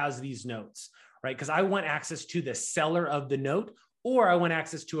has these notes, right? Because I want access to the seller of the note, or I want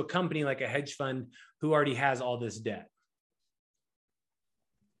access to a company like a hedge fund who already has all this debt.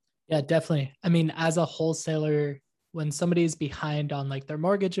 Yeah, definitely. I mean, as a wholesaler, when somebody is behind on like their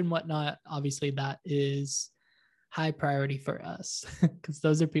mortgage and whatnot, obviously that is high priority for us because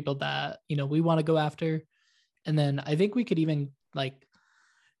those are people that, we want to go after. And then I think we could even like,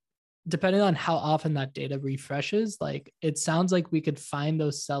 depending on how often that data refreshes, like it sounds like we could find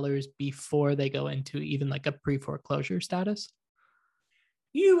those sellers before they go into even like a pre-foreclosure status.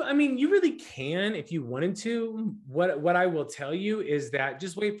 You really can if you wanted to. What I will tell you is that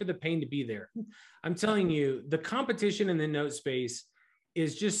just wait for the pain to be there. I'm telling you, the competition in the note space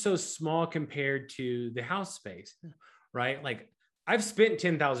is just so small compared to the house space, right? Like I've spent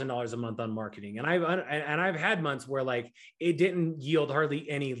 $10,000 a month on marketing, and I've had months where like it didn't yield hardly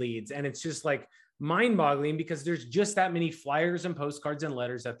any leads, and it's just like mind-boggling because there's just that many flyers and postcards and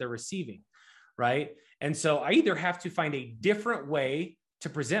letters that they're receiving, right? And so I either have to find a different way to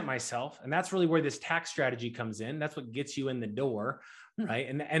present myself, and that's really where this tax strategy comes in. That's what gets you in the door, right?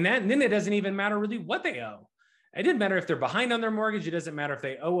 And then it doesn't even matter really what they owe. It didn't matter if they're behind on their mortgage. It doesn't matter if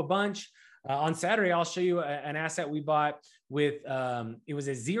they owe a bunch. On Saturday, I'll show you an asset we bought with, it was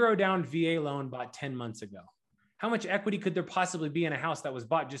a 0 down VA loan bought 10 months ago. How much equity could there possibly be in a house that was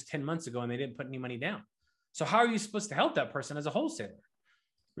bought just 10 months ago and they didn't put any money down? So how are you supposed to help that person as a wholesaler?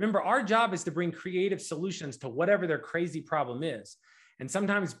 Remember, our job is to bring creative solutions to whatever their crazy problem is. And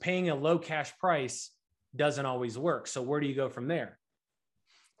sometimes paying a low cash price doesn't always work. So where do you go from there?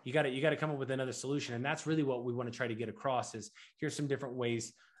 You got to come up with another solution. And that's really what we want to try to get across is here's some different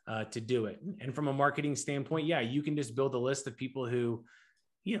ways to do it. And from a marketing standpoint, yeah, you can just build a list of people who,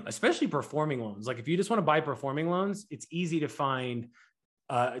 especially performing loans. Like if you just want to buy performing loans, it's easy to find,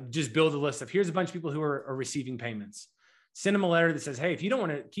 just build a list of here's a bunch of people who are receiving payments. Send them a letter that says, hey, if you don't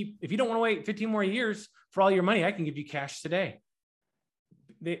want to wait 15 more years for all your money, I can give you cash today.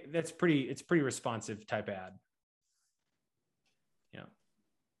 It's pretty responsive type ad. Yeah.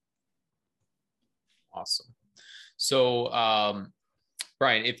 Awesome. So,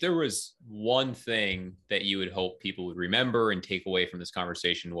 Brian, if there was one thing that you would hope people would remember and take away from this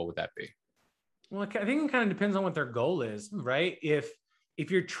conversation, what would that be? Well, I think it kind of depends on what their goal is, right? If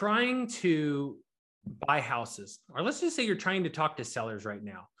you're trying to buy houses, or let's just say you're trying to talk to sellers right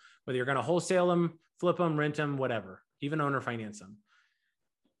now, whether you're going to wholesale them, flip them, rent them, whatever, even owner finance them.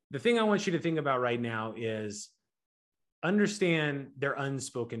 The thing I want you to think about right now is understand their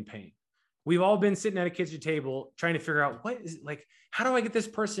unspoken pain. We've all been sitting at a kitchen table trying to figure out how do I get this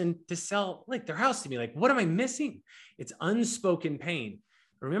person to sell like their house to me? Like, what am I missing? It's unspoken pain.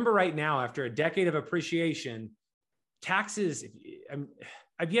 Remember right now, after a decade of appreciation, taxes,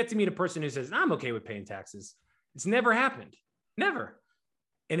 I've yet to meet a person who says, I'm okay with paying taxes. It's never happened. Never.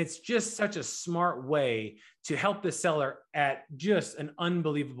 And it's just such a smart way to help the seller at just an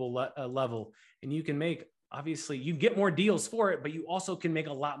unbelievable level. And you can make obviously you get more deals for it, but you also can make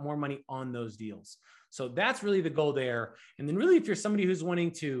a lot more money on those deals. So that's really the goal there. And then really, if you're somebody who's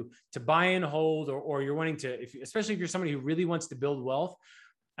wanting to buy and hold, or you're wanting to, especially if you're somebody who really wants to build wealth,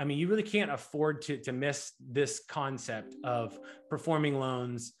 I mean, you really can't afford to miss this concept of performing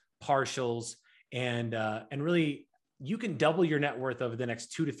loans, partials, and really you can double your net worth over the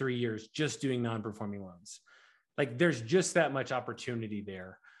next 2 to 3 years just doing non-performing loans. Like there's just that much opportunity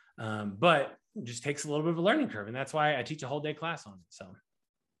there. But it just takes a little bit of a learning curve. And that's why I teach a whole day class on it. So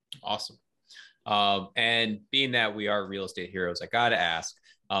awesome. And being that we are real estate heroes, I got to ask,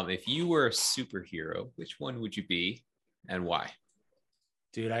 if you were a superhero, which one would you be and why?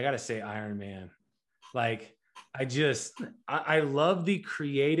 Dude, I got to say Iron Man. Like, I love the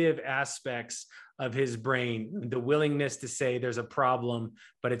creative aspects of his brain, the willingness to say there's a problem,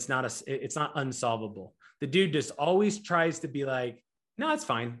 but it's not unsolvable. The dude just always tries to be like, no, it's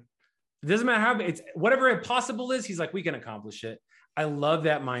fine. It doesn't matter how it's whatever impossible is. He's like, we can accomplish it. I love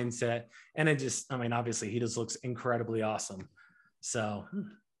that mindset. And obviously he just looks incredibly awesome. So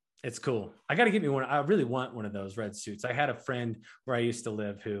it's cool. I got to get me one. I really want one of those red suits. I had a friend where I used to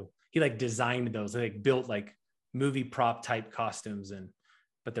live who he like designed those. They like built like movie prop type costumes,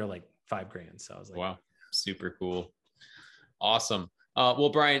 but they're like $5,000. So I was like, wow, super cool. Awesome. Well,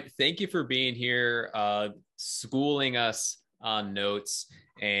 Brian, thank you for being here, schooling us on notes,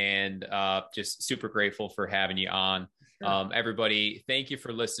 and just super grateful for having you on. Everybody, thank you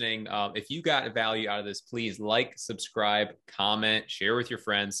for listening. If you got value out of this, please like, subscribe, comment, share with your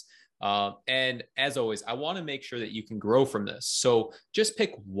friends. And as always, I want to make sure that you can grow from this. So just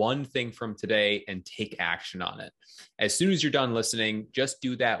pick one thing from today and take action on it. As soon as you're done listening, just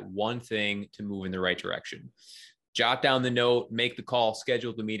do that one thing to move in the right direction. Jot down the note, make the call,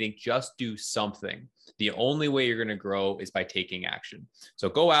 schedule the meeting, just do something. The only way you're going to grow is by taking action. So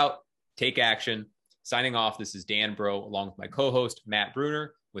go out, take action. Signing off, this is Dan Bro, along with my co-host, Matt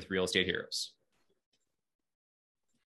Bruner with Real Estate Heroes.